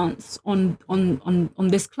forth dance on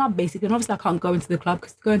this club, basically. And obviously I can't go into the club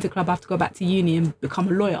because to go into the club, I have to go back to uni and become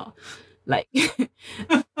a lawyer. Like,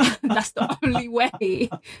 that's the only way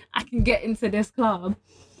I can get into this club.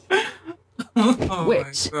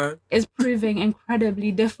 Which is proving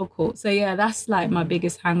incredibly difficult. So yeah, that's like my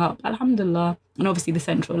biggest hang up. Alhamdulillah. And obviously the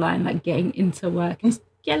central line, like getting into work is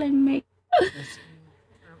killing me.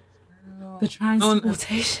 The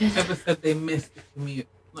transportation. No one ever said they missed the commute.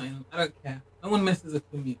 I don't care. No one misses a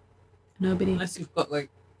commute. Nobody. Unless you've got like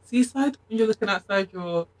seaside when you're looking outside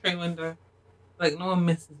your train window. Like no one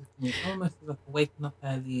misses a commute. No one misses like waking up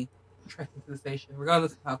early, trekking to the station,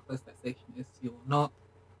 regardless of how close that station is to you or not.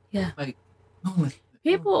 Yeah. Like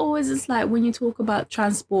people always just like when you talk about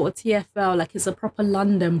transport or TFL, like it's a proper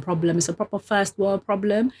London problem, it's a proper first world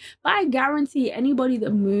problem. But I guarantee anybody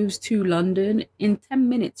that moves to London, in 10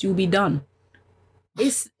 minutes you'll be done.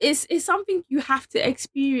 It's something you have to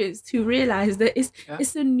experience to realize that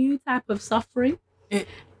it's a new type of suffering.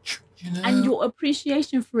 And your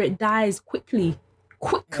appreciation for it dies quickly.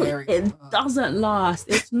 It doesn't last.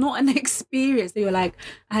 It's not an experience that you're like,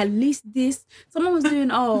 at least this. Someone was doing,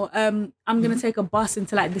 I'm gonna take a bus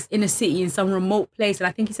into like this inner city in some remote place, and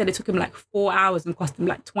I think he said it took him like 4 hours and cost him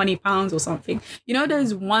like £20 or something. You know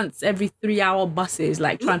those once every 3 hour buses,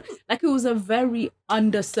 like it was a very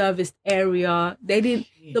underserviced area.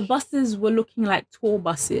 The buses were looking like tour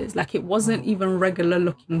buses, like it wasn't even regular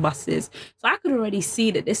looking buses. So I could already see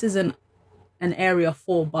that this isn't an area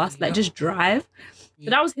for bus, like just drive. So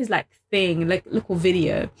that was his like thing, like little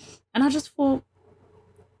video. And I just thought,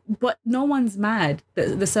 but no one's mad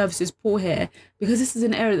that the service is poor here because this is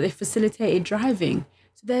an area that they facilitated driving.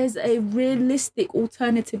 So there's a realistic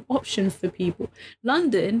alternative option for people.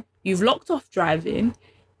 London, you've locked off driving.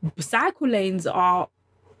 Cycle lanes are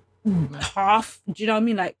half, do you know what I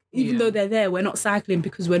mean? Like, even though they're there, we're not cycling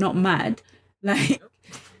because we're not mad. Like,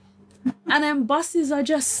 And then buses are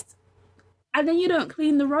just, and then you don't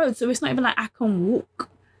clean the road. So it's not even like I can walk.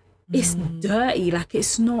 It's dirty. Like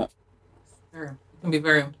it's not. It can be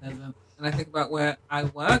very unpleasant. And I think about where I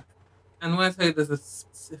work, and when I tell you there's a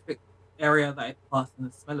specific area that I pass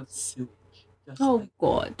and the smell of sewage. Just Oh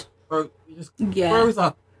God. it just throws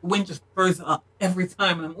up. The wind just throws it up every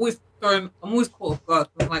time. And I'm always caught off guard.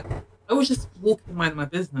 I'm like, I was just walking minding my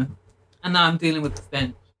business. And now I'm dealing with the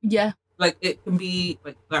stench. Yeah. Like it can be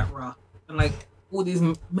like that rough. And like all these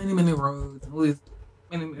many roads and all these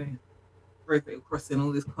many roads that you're crossing,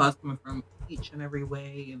 all these cars coming from each and every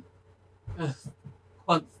way and just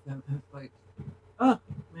constant. And it's like, oh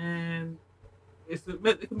man.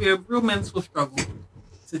 It can be a real mental struggle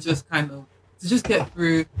to just get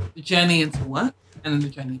through the journey into work and then the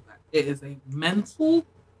journey back. It is a mental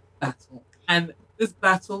battle. And this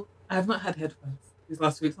battle, I have not had headphones these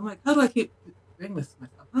last weeks. I'm like, how do I keep doing this to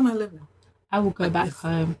myself? How am I living? I will go back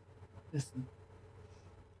home. Listen.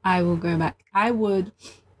 I will go back. I would,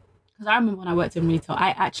 because I remember when I worked in retail, I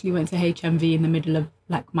actually went to HMV in the middle of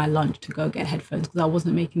like my lunch to go get headphones because I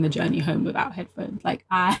wasn't making the journey home without headphones. Like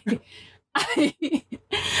I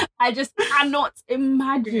just cannot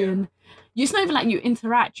imagine. It's not even like you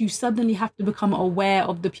interact. You suddenly have to become aware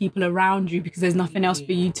of the people around you because there's nothing else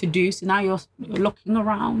for you to do. So now you're looking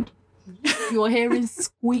around. You're hearing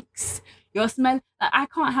squeaks. You're smelling. Like, I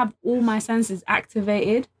can't have all my senses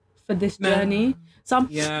activated for this journey. So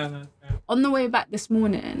I'm on the way back this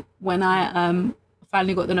morning when I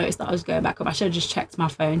finally got the notice that I was going back up. I should have just checked my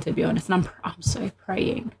phone, to be honest. And I'm so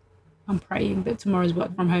praying. I'm praying that tomorrow's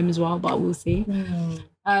work from home as well, but we'll see.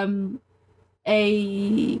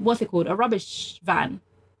 What's it called? A rubbish van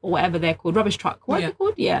or whatever they're called. Rubbish truck. What's it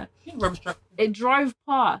called? Yeah. Rubbish truck. It drove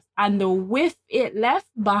past and the whiff it left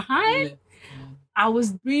behind, I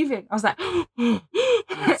was breathing. I was like,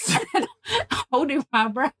 holding my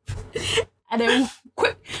breath. And then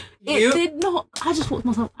quick, it did not. I just thought to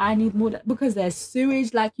myself, I need more because there's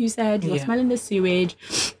sewage, like you said. You're smelling the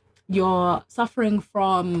sewage. You're suffering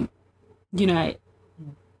from, the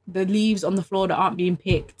leaves on the floor that aren't being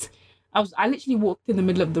picked. I literally walked in the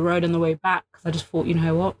middle of the road on the way back because I just thought, you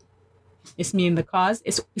know what? It's me in the cars.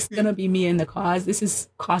 It's gonna be me in the cars. This is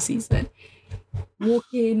car season.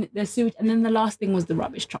 Walking, the sewage, and then the last thing was the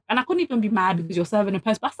rubbish truck. And I couldn't even be mad because you're serving a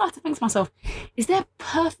person. But I started to think to myself, is there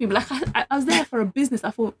perfume? Like I was there for a business.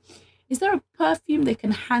 I thought, is there a perfume they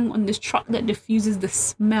can hang on this truck that diffuses the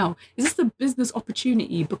smell? Is this a business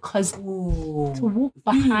opportunity? Because to walk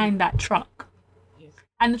behind that truck.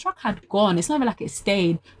 And the truck had gone. It's not even like it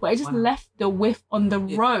stayed, but it just left the whiff on the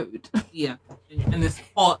road. Yeah. And it's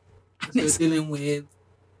hot. So we're dealing with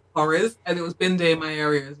horrors. And it was bin day in my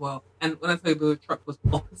area as well. And when I tell you the truck was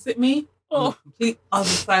opposite me, on the complete other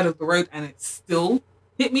side of the road, and it still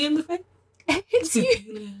hit me in the face. It hits you.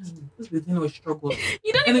 This is a struggle.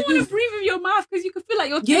 You don't even want to breathe with your mouth because you can feel like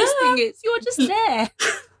you're tasting it. So you're just there.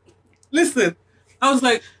 Listen, I was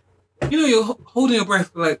like, you're holding your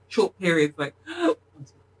breath for like short periods, like,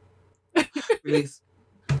 release.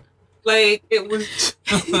 Like, it was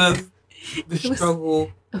the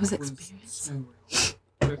struggle. It was experience. So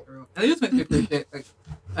real. And it just makes me appreciate like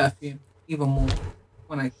perfume even more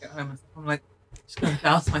when I get home and stuff. I'm like, just gonna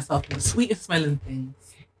douse myself in the sweetest smelling things.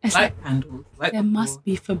 It's like candles. Like there must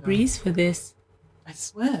be Febreze for this. I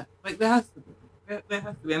swear. Like there has to be. There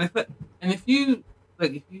has to be. And if you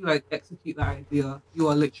execute that idea, you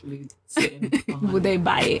are literally sitting. Will they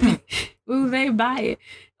buy it? Will they buy it?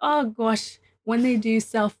 Oh gosh. When they do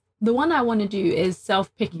the one I want to do is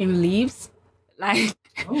self-picking leaves. Like,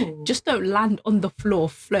 just don't land on the floor,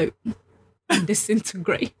 float, and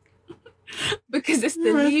disintegrate. Because it's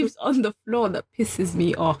the leaves on the floor that pisses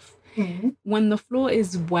me off. Mm-hmm. When the floor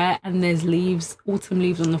is wet and there's leaves, autumn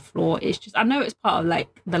leaves on the floor, it's just, I know it's part of like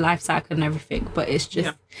the life cycle and everything, but it's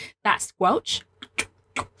just that squelch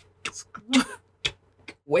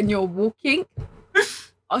when you're walking.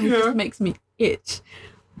 It just makes me itch.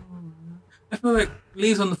 I feel like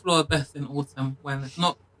leaves on the floor are best in autumn when it's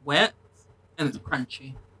not wet and it's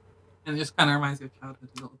crunchy. And it just kind of reminds you of childhood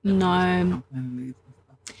a little bit. No.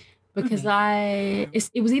 Because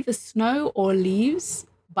it was either snow or leaves,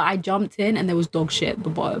 but I jumped in and there was dog shit at the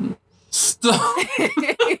bottom. Stop.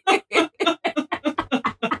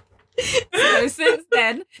 So since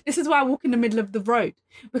then, this is why I walk in the middle of the road,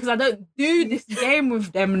 because I don't do this game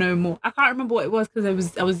with them no more. I can't remember what it was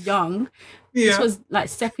because I was young. Yeah. This was like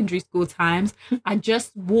secondary school times. I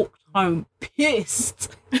just walked home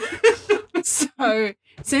pissed. So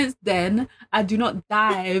since then, I do not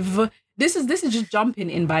dive. This is just jumping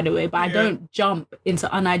in, by the way, but I don't jump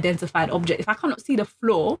into unidentified objects. If I cannot see the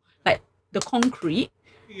floor, like the concrete,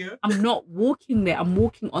 Yeah. I'm not walking there. I'm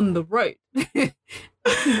walking on the road. I'm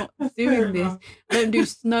not That's doing fair this. enough. I don't do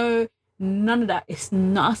snow. None of that. It's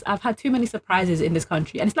nuts. I've had too many surprises in this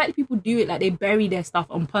country, and it's like people do it like they bury their stuff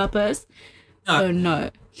on purpose. No, So no.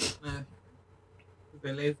 no,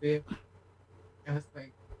 they're lazy. And it's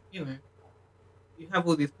like, you have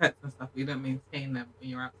all these pets and stuff, but you don't maintain them when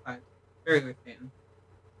you're outside. Very irritating.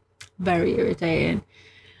 Very irritating.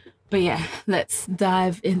 But yeah, let's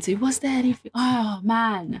dive into. Was there anything? Oh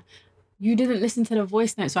man, you didn't listen to the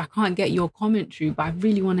voice notes, so I can't get your commentary. But I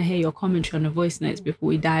really want to hear your commentary on the voice notes before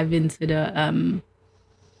we dive into the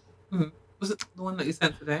Was it the one that you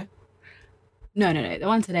sent today? No, no, no. The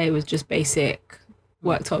one today was just basic.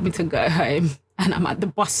 Work told me to go home, and I'm at the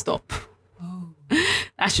bus stop. Oh.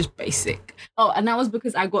 That's just basic. Oh, and that was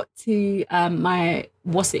because I got to my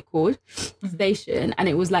what's it called station, and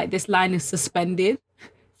it was like this line is suspended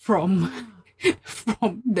from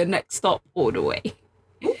the next stop all the way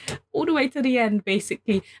to the end,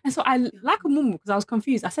 basically. And so I, like a mum, because I was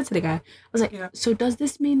confused. I said to the guy, I was like, Yeah. so does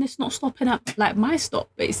this mean it's not stopping at like my stop,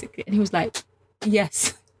 basically? And he was like,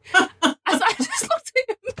 yes. As I just looked at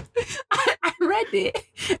him, I read it,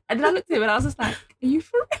 and then I looked at him and I was just like, are you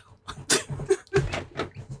for real?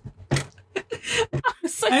 I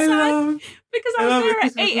was so sad because I was there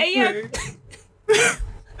at 8 a.m.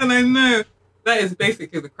 And I know that is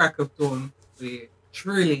basically the crack of dawn for you.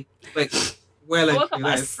 Truly. Like, well I and woke up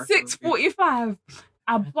truly, at that is crack of dawn. 6:45.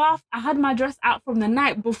 I bathed. I had my dress out from the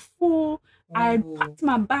night before. I Ooh. packed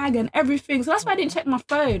my bag and everything. So that's why I didn't check my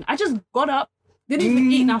phone. I just got up, didn't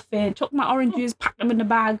even eat nothing, chopped my oranges, packed them in the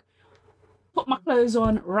bag, put my clothes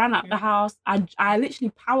on, ran out the house. I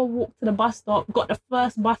literally power walked to the bus stop, got the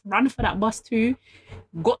first bus, ran for that bus too,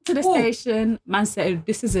 got to the station. Man said,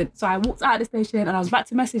 this isn't. So I walked out of the station and I was about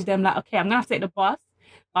to message them like, okay, I'm going to have to take the bus.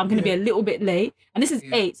 But I'm going to be a little bit late. And this is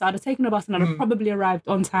 8, so I'd have taken the bus and I'd have probably arrived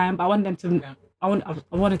on time. But I want them to, I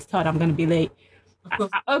wanted to tell them I'm going to be late.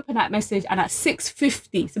 I opened that message and at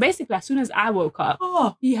 6:50, so basically as soon as I woke up,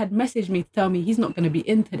 he had messaged me to tell me he's not going to be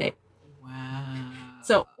in today. Wow.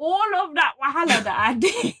 So all of that wahala that I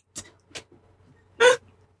did,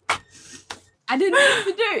 I didn't need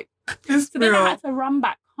to do. It's So then I real. had to run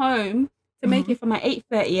back home to make it for my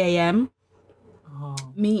 8:30 a.m.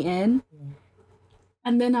 meeting.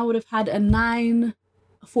 And then I would have had a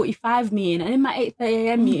 9:45 meeting. And in my 8:30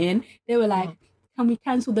 a.m. meeting, they were like, can we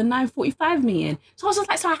cancel the 9:45 meeting? So I was just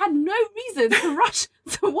like, so I had no reason to rush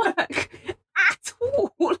to work at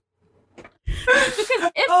all. Because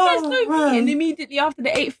if there's no meeting immediately after the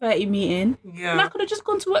 8:30 meeting, then I could have just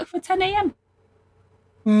gone to work for 10 a.m.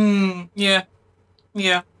 Yeah.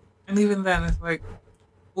 And even then, it's like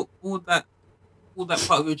all that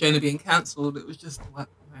part of your journey being cancelled. It was just work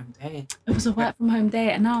from home day. It was a work from home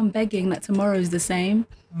day, and now I'm begging that tomorrow's the same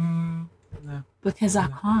No. because I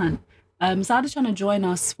can't. Sada's trying to join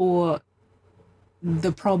us for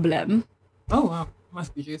the problem, Oh wow,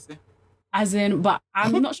 must be juicy. as in, but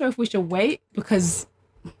I'm not sure if we should wait because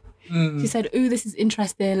she said, "Ooh, this is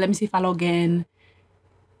interesting. Let me see if I log in."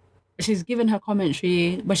 She's given her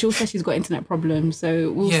commentary, but she also said she's got internet problems,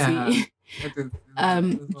 so we'll see. Do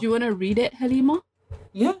you want to read it, Halima?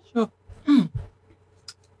 Yeah, sure.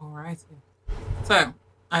 Alrighty. So,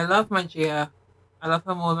 I love my Gia. I love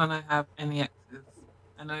her more than I have any exes.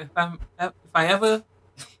 I know if I'm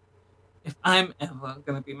ever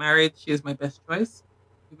gonna be married, she is my best choice.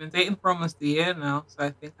 We've been dating for almost a year now, so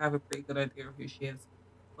I think I have a pretty good idea of who she is.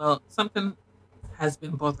 Well, something has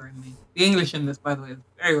been bothering me. The English in this, by the way, is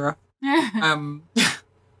very rough.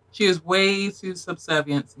 She is way too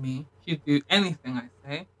subservient to me. She'd do anything I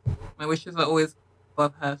say. My wishes are always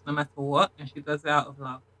above hers, no matter what, and she does it out of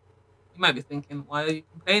love. You might be thinking, why are you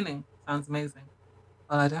complaining? Sounds amazing.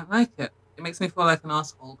 Well, I don't like it. It makes me feel like an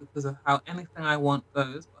asshole because of how anything I want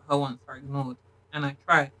goes, but her wants are ignored. And I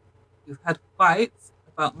try. We've had fights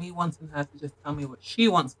about me wanting her to just tell me what she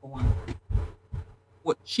wants for once.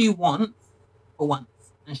 What she wants for once.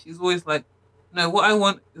 And she's always like, no, what I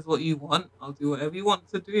want is what you want. I'll do whatever you want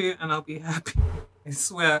to do and I'll be happy. I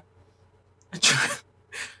swear.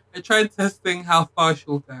 I tried testing how far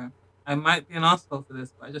she'll go. I might be an asshole for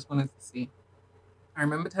this, but I just wanted to see. I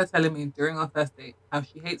remembered her telling me during our first date how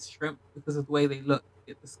she hates shrimp because of the way they look.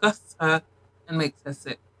 It disgusts her and makes her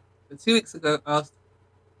sick. So 2 weeks ago, I asked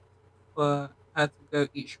for her to go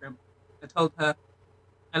eat shrimp. I told her,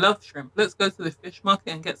 I love shrimp. Let's go to the fish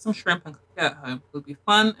market and get some shrimp and cook it at home. It'll be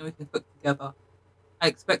fun and we can cook together. I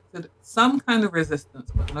expected some kind of resistance,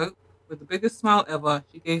 but nope. With the biggest smile ever,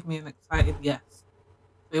 she gave me an excited yes.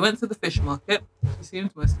 We went to the fish market. She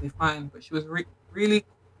seemed mostly fine, but she was really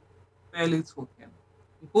barely talking.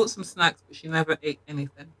 We bought some snacks, but she never ate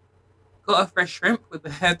anything. got a fresh shrimp with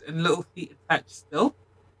the head and little feet attached still.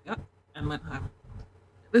 Yep, and went home.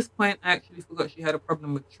 At this point, I actually forgot she had a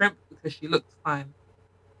problem with shrimp because she looked fine.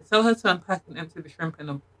 I tell her to unpack and empty the shrimp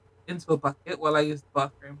into a bucket while I use the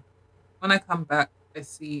bathroom. When I come back, I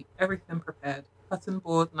see everything prepared, cutting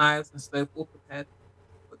board, knives, and stove all prepared,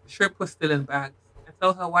 but the shrimp was still in bags. I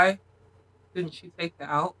tell her why didn't she take it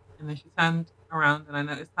out, and then she turned around and I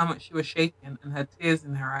noticed how much she was shaking and had tears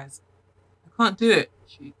in her eyes. I can't do it.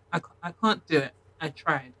 I can't do it. I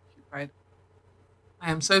tried. She cried.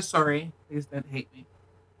 I am so sorry. Please don't hate me.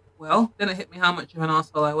 Well, then it hit me how much of an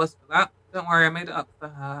asshole I was for that. Don't worry, I made it up for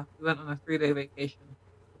her. We went on a 3-day vacation.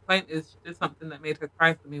 The point is, she did something that made her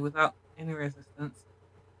cry for me without any resistance.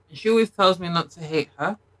 And she always tells me not to hate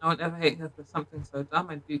her. I won't ever hate her for something so dumb.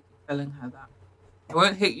 I do keep telling her that. I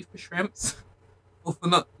won't hate you for shrimps or for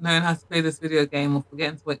not knowing how to play this video game or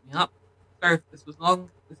forgetting to wake me up. Sorry if this was long.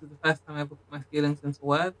 This is the first time I ever put my feelings into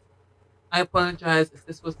words. I apologize if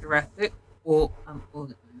this was erratic or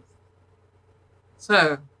unorganized.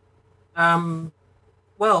 So, um,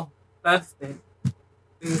 well, firstly,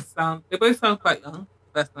 they both sound quite young.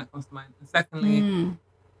 First thing that comes to mind. And secondly, Mm.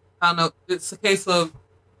 I don't know, it's a case of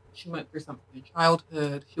she went through something in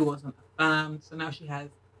childhood, she wasn't affirmed, so now she has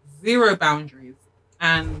zero boundaries.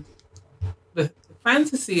 And the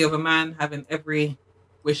fantasy of a man having every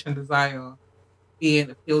wish and desire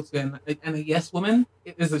being appealed to and a yes woman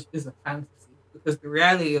is a fantasy because the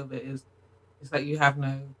reality of it is that you have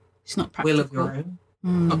no It's not will of your practical.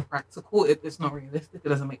 own. Mm. Not practical. It's not realistic. It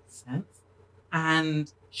doesn't make sense.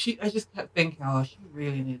 And I just kept thinking, oh, she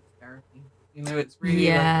really needs therapy. You know, it's really like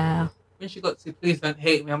Yeah. when she got to please don't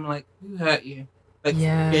hate me. I'm like, who hurt you? Like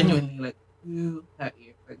Yeah. genuinely, like who hurt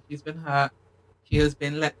you? Like she's been hurt. She has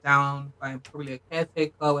been let down by probably a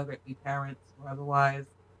caretaker, whether it be parents or otherwise,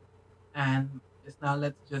 and it's now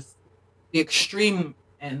led to just the extreme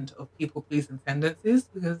end of people pleasing tendencies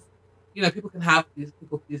because people can have these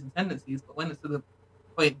people pleasing tendencies, but when it's to the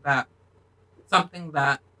point that something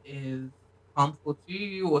that is harmful to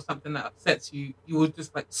you or something that upsets you, you will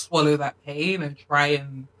just like swallow that pain and try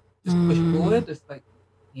and just push forward. It's like,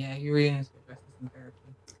 yeah, you really need to address this in therapy.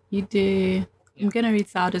 You do. Yeah. I'm going to read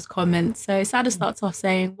Sauda's comments. So Sauda starts off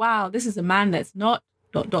saying, wow, this is a man that's not ...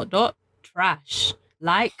 trash.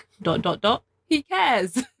 Like ... he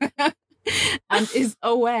cares and is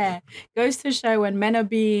aware. Goes to show when men are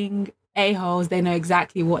being a-holes, they know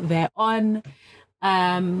exactly what they're on.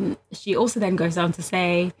 She also then goes on to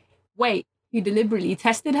say, wait, you deliberately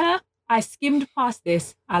tested her? I skimmed past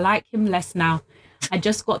this. I like him less now. I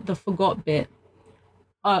just got the forgot bit.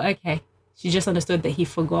 Oh, okay. She just understood that he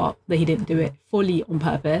forgot, that he didn't do it fully on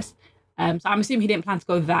purpose. So I'm assuming he didn't plan to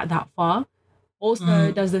go that far.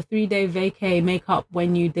 Also, does the 3-day vacay make up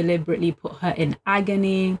when you deliberately put her in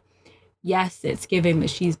agony? Yes, it's giving that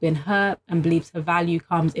she's been hurt and believes her value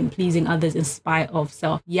comes in pleasing others in spite of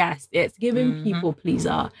self. Yes, it's giving people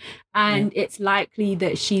pleaser. And it's likely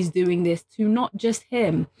that she's doing this to not just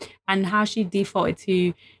him. And how she defaulted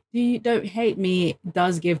to, don't hate me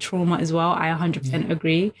does give trauma as well. I 100%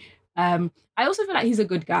 agree. I also feel like he's a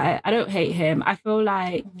good guy. I don't hate him. I feel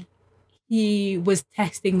like he was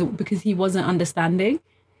testing because he wasn't understanding.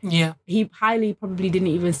 Yeah. He highly probably didn't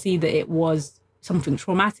even see that it was something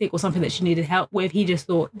traumatic or something that she needed help with. He just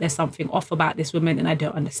thought there's something off about this woman and I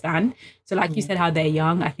don't understand. So like you said, how they're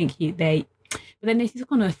young, I think but then he's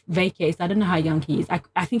on a vacay, so I don't know how young he is.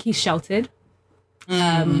 I think he's sheltered.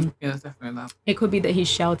 Yeah, that's definitely that. It could be that he's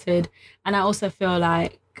sheltered. And I also feel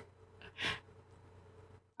like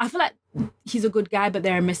he's a good guy, but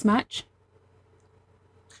they're a mismatch.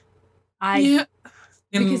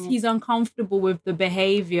 Because he's uncomfortable with the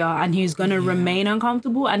behavior and he's going to remain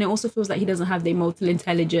uncomfortable. And it also feels like he doesn't have the emotional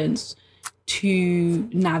intelligence to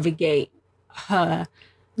navigate her.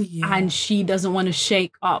 Yeah. And she doesn't want to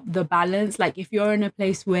shake up the balance. Like if you're in a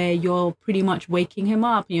place where you're pretty much waking him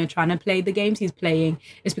up and you're trying to play the games he's playing,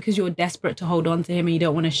 it's because you're desperate to hold on to him and you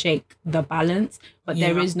don't want to shake the balance. But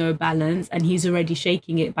there is no balance and he's already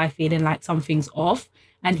shaking it by feeling like something's off.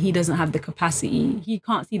 And he doesn't have the capacity. He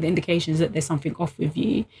can't see the indications that there's something off with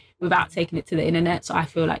you without taking it to the internet. So I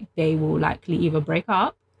feel like they will likely either break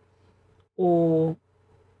up or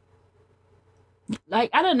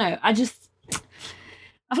like, I don't know. I feel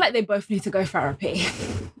like they both need to go therapy.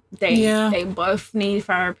 They both need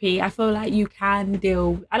therapy. I feel like you can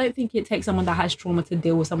deal. I don't think it takes someone that has trauma to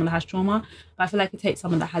deal with someone that has trauma, but I feel like it takes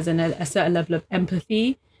someone that has a certain level of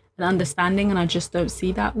empathy and understanding. And I just don't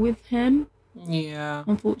see that with him. Yeah.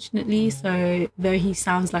 Unfortunately. So though he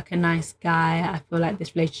sounds like a nice guy, I feel like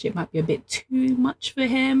this relationship might be a bit too much for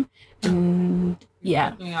him. And He's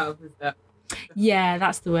out of his depth. Yeah,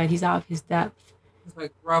 that's the word. He's out of his depth. It's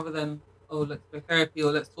like rather than oh, let's go therapy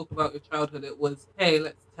or let's talk about your childhood. It was, hey,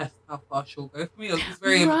 let's test how far she'll go. For me, it was this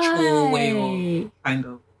very immature way of Right. kind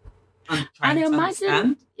of And trying to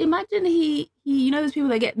understand. imagine he, you know, those people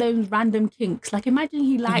that get those random kinks. Like, imagine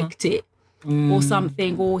he Hmm. liked it or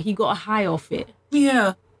something, Mm. or he got a high off it.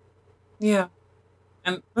 Yeah, yeah.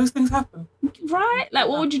 And those things happen. Right? Like,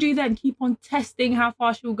 what would you do then? Keep on testing how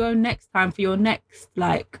far she'll go next time for your next,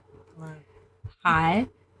 like, Right. high.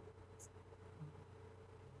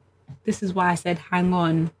 This is why I said hang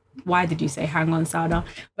on. Why did you say hang on, Sada?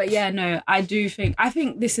 But yeah, no, I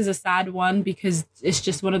think this is a sad one because it's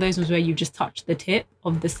just one of those ones where you just touch the tip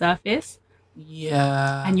of the surface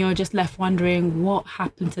Yeah. and you're just left wondering what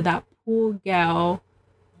happened to that poor girl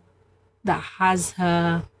that has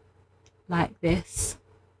her like this.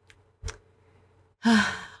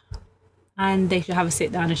 And they should have a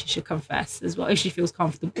sit down and she should confess as well if she feels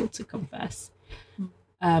comfortable to confess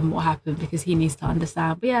what happened because he needs to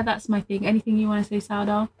understand. But yeah, that's my thing. Anything you want to say,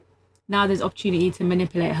 Sauda? Now there's opportunity to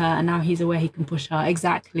manipulate her and now he's aware he can push her.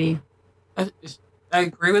 Exactly. I, I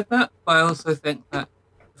agree with that, but I also think that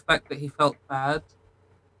the fact that he felt bad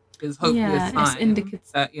is hopefully a Yeah, it's sign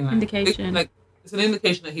that indication. it's an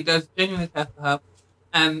indication that he does genuinely care for her,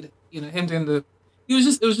 and him doing it was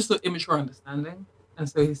just an immature understanding, and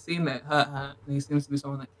so he's seen that it hurt her, and he seems to be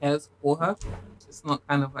someone that cares for her. It's not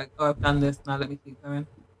kind of like, oh, I've done this, now let me keep going.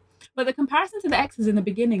 But the comparison to the exes in the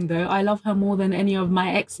beginning, though, I love her more than any of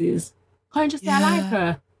my exes. Can't you just say I like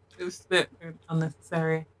her? It was a bit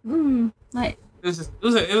unnecessary. Like It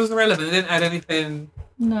was irrelevant. It didn't add anything.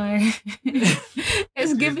 no,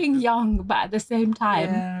 it's giving young, but at the same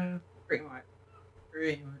time, Yeah, pretty much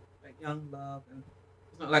like young love, and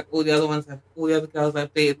it's not like all the other girls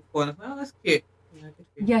I've dated before. And I'm like, oh, that's cute. Yeah, good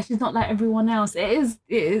for you. yeah, she's not like everyone else. It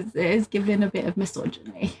is giving a bit of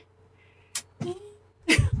misogyny,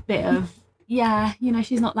 bit of yeah,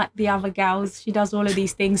 she's not like the other girls. She does all of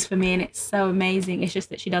these things for me, and it's so amazing. It's just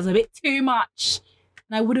that she does a bit too much.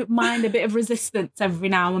 And I wouldn't mind a bit of resistance every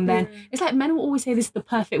now and then. It's like men will always say this is the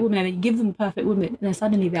perfect woman, and then you give them the perfect woman, and then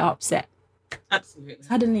suddenly they're upset. Absolutely.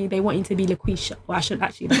 Suddenly they want you to be LaQuisha. Well, I shouldn't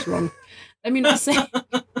actually, that's wrong. Let me not say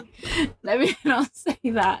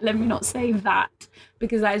that. Let me not say that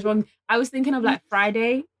because that is wrong. I was thinking of like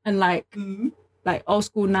Friday and like old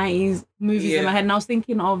school 90s movies in my head. And I was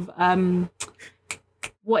thinking of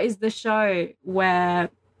what is the show where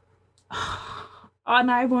oh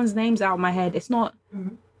no, everyone's name's out of my head. It's not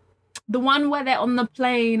the one where they're on the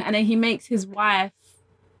plane and then he makes his wife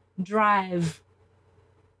drive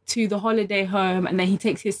to the holiday home and then he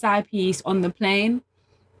takes his side piece on the plane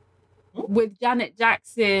with Janet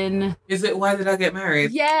Jackson. Is it Why Did I Get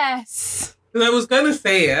Married? Yes. Because I was going to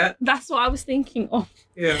say it. That's what I was thinking of.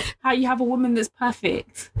 Yeah. How you have a woman that's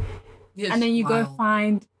perfect. Yes, and then you go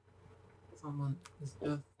find someone who's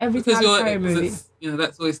just every time movie.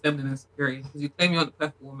 That's always stemmed in insecurity because you claim you're the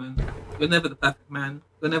perfect woman, you're never the perfect man,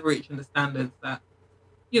 you're never reaching the standards that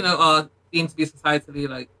are deemed to be societally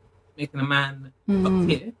like making a man top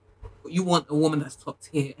tier, but you want a woman that's top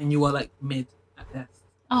tier and you are like mid at best.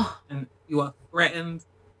 And you are threatened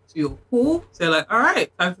to your core, so you're like, all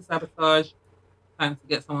right, time to sabotage, time to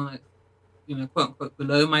get someone like quote unquote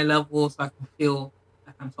below my level so I can feel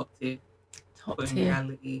like I'm top tier. Top tier. In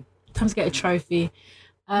reality, time to get a trophy.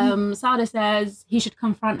 Sada says he should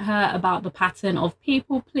confront her about the pattern of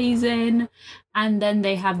people pleasing and then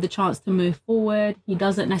they have the chance to move forward. He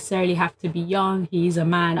doesn't necessarily have to be young. He's a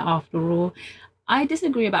man after all. I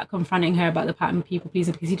disagree about confronting her about the pattern of people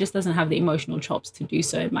pleasing because he just doesn't have the emotional chops to do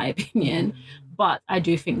so, in my opinion. But I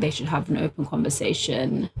do think they should have an open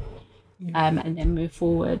conversation and then move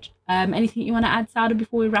forward. Anything you want to add, Sada,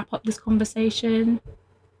 before we wrap up this conversation?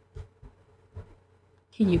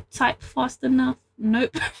 Can you type fast enough?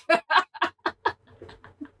 Nope.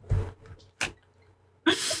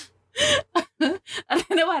 I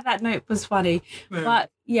don't know why that note was funny. No.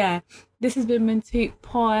 But yeah, this has been Mintook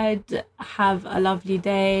Pod. Have a lovely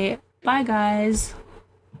day. Bye, guys.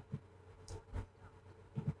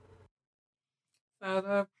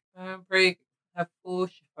 So break, have full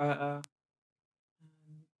shifa,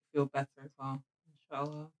 feel better as well,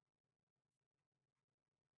 inshallah.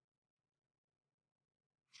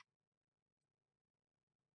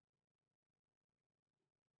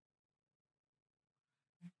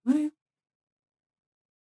 Bye.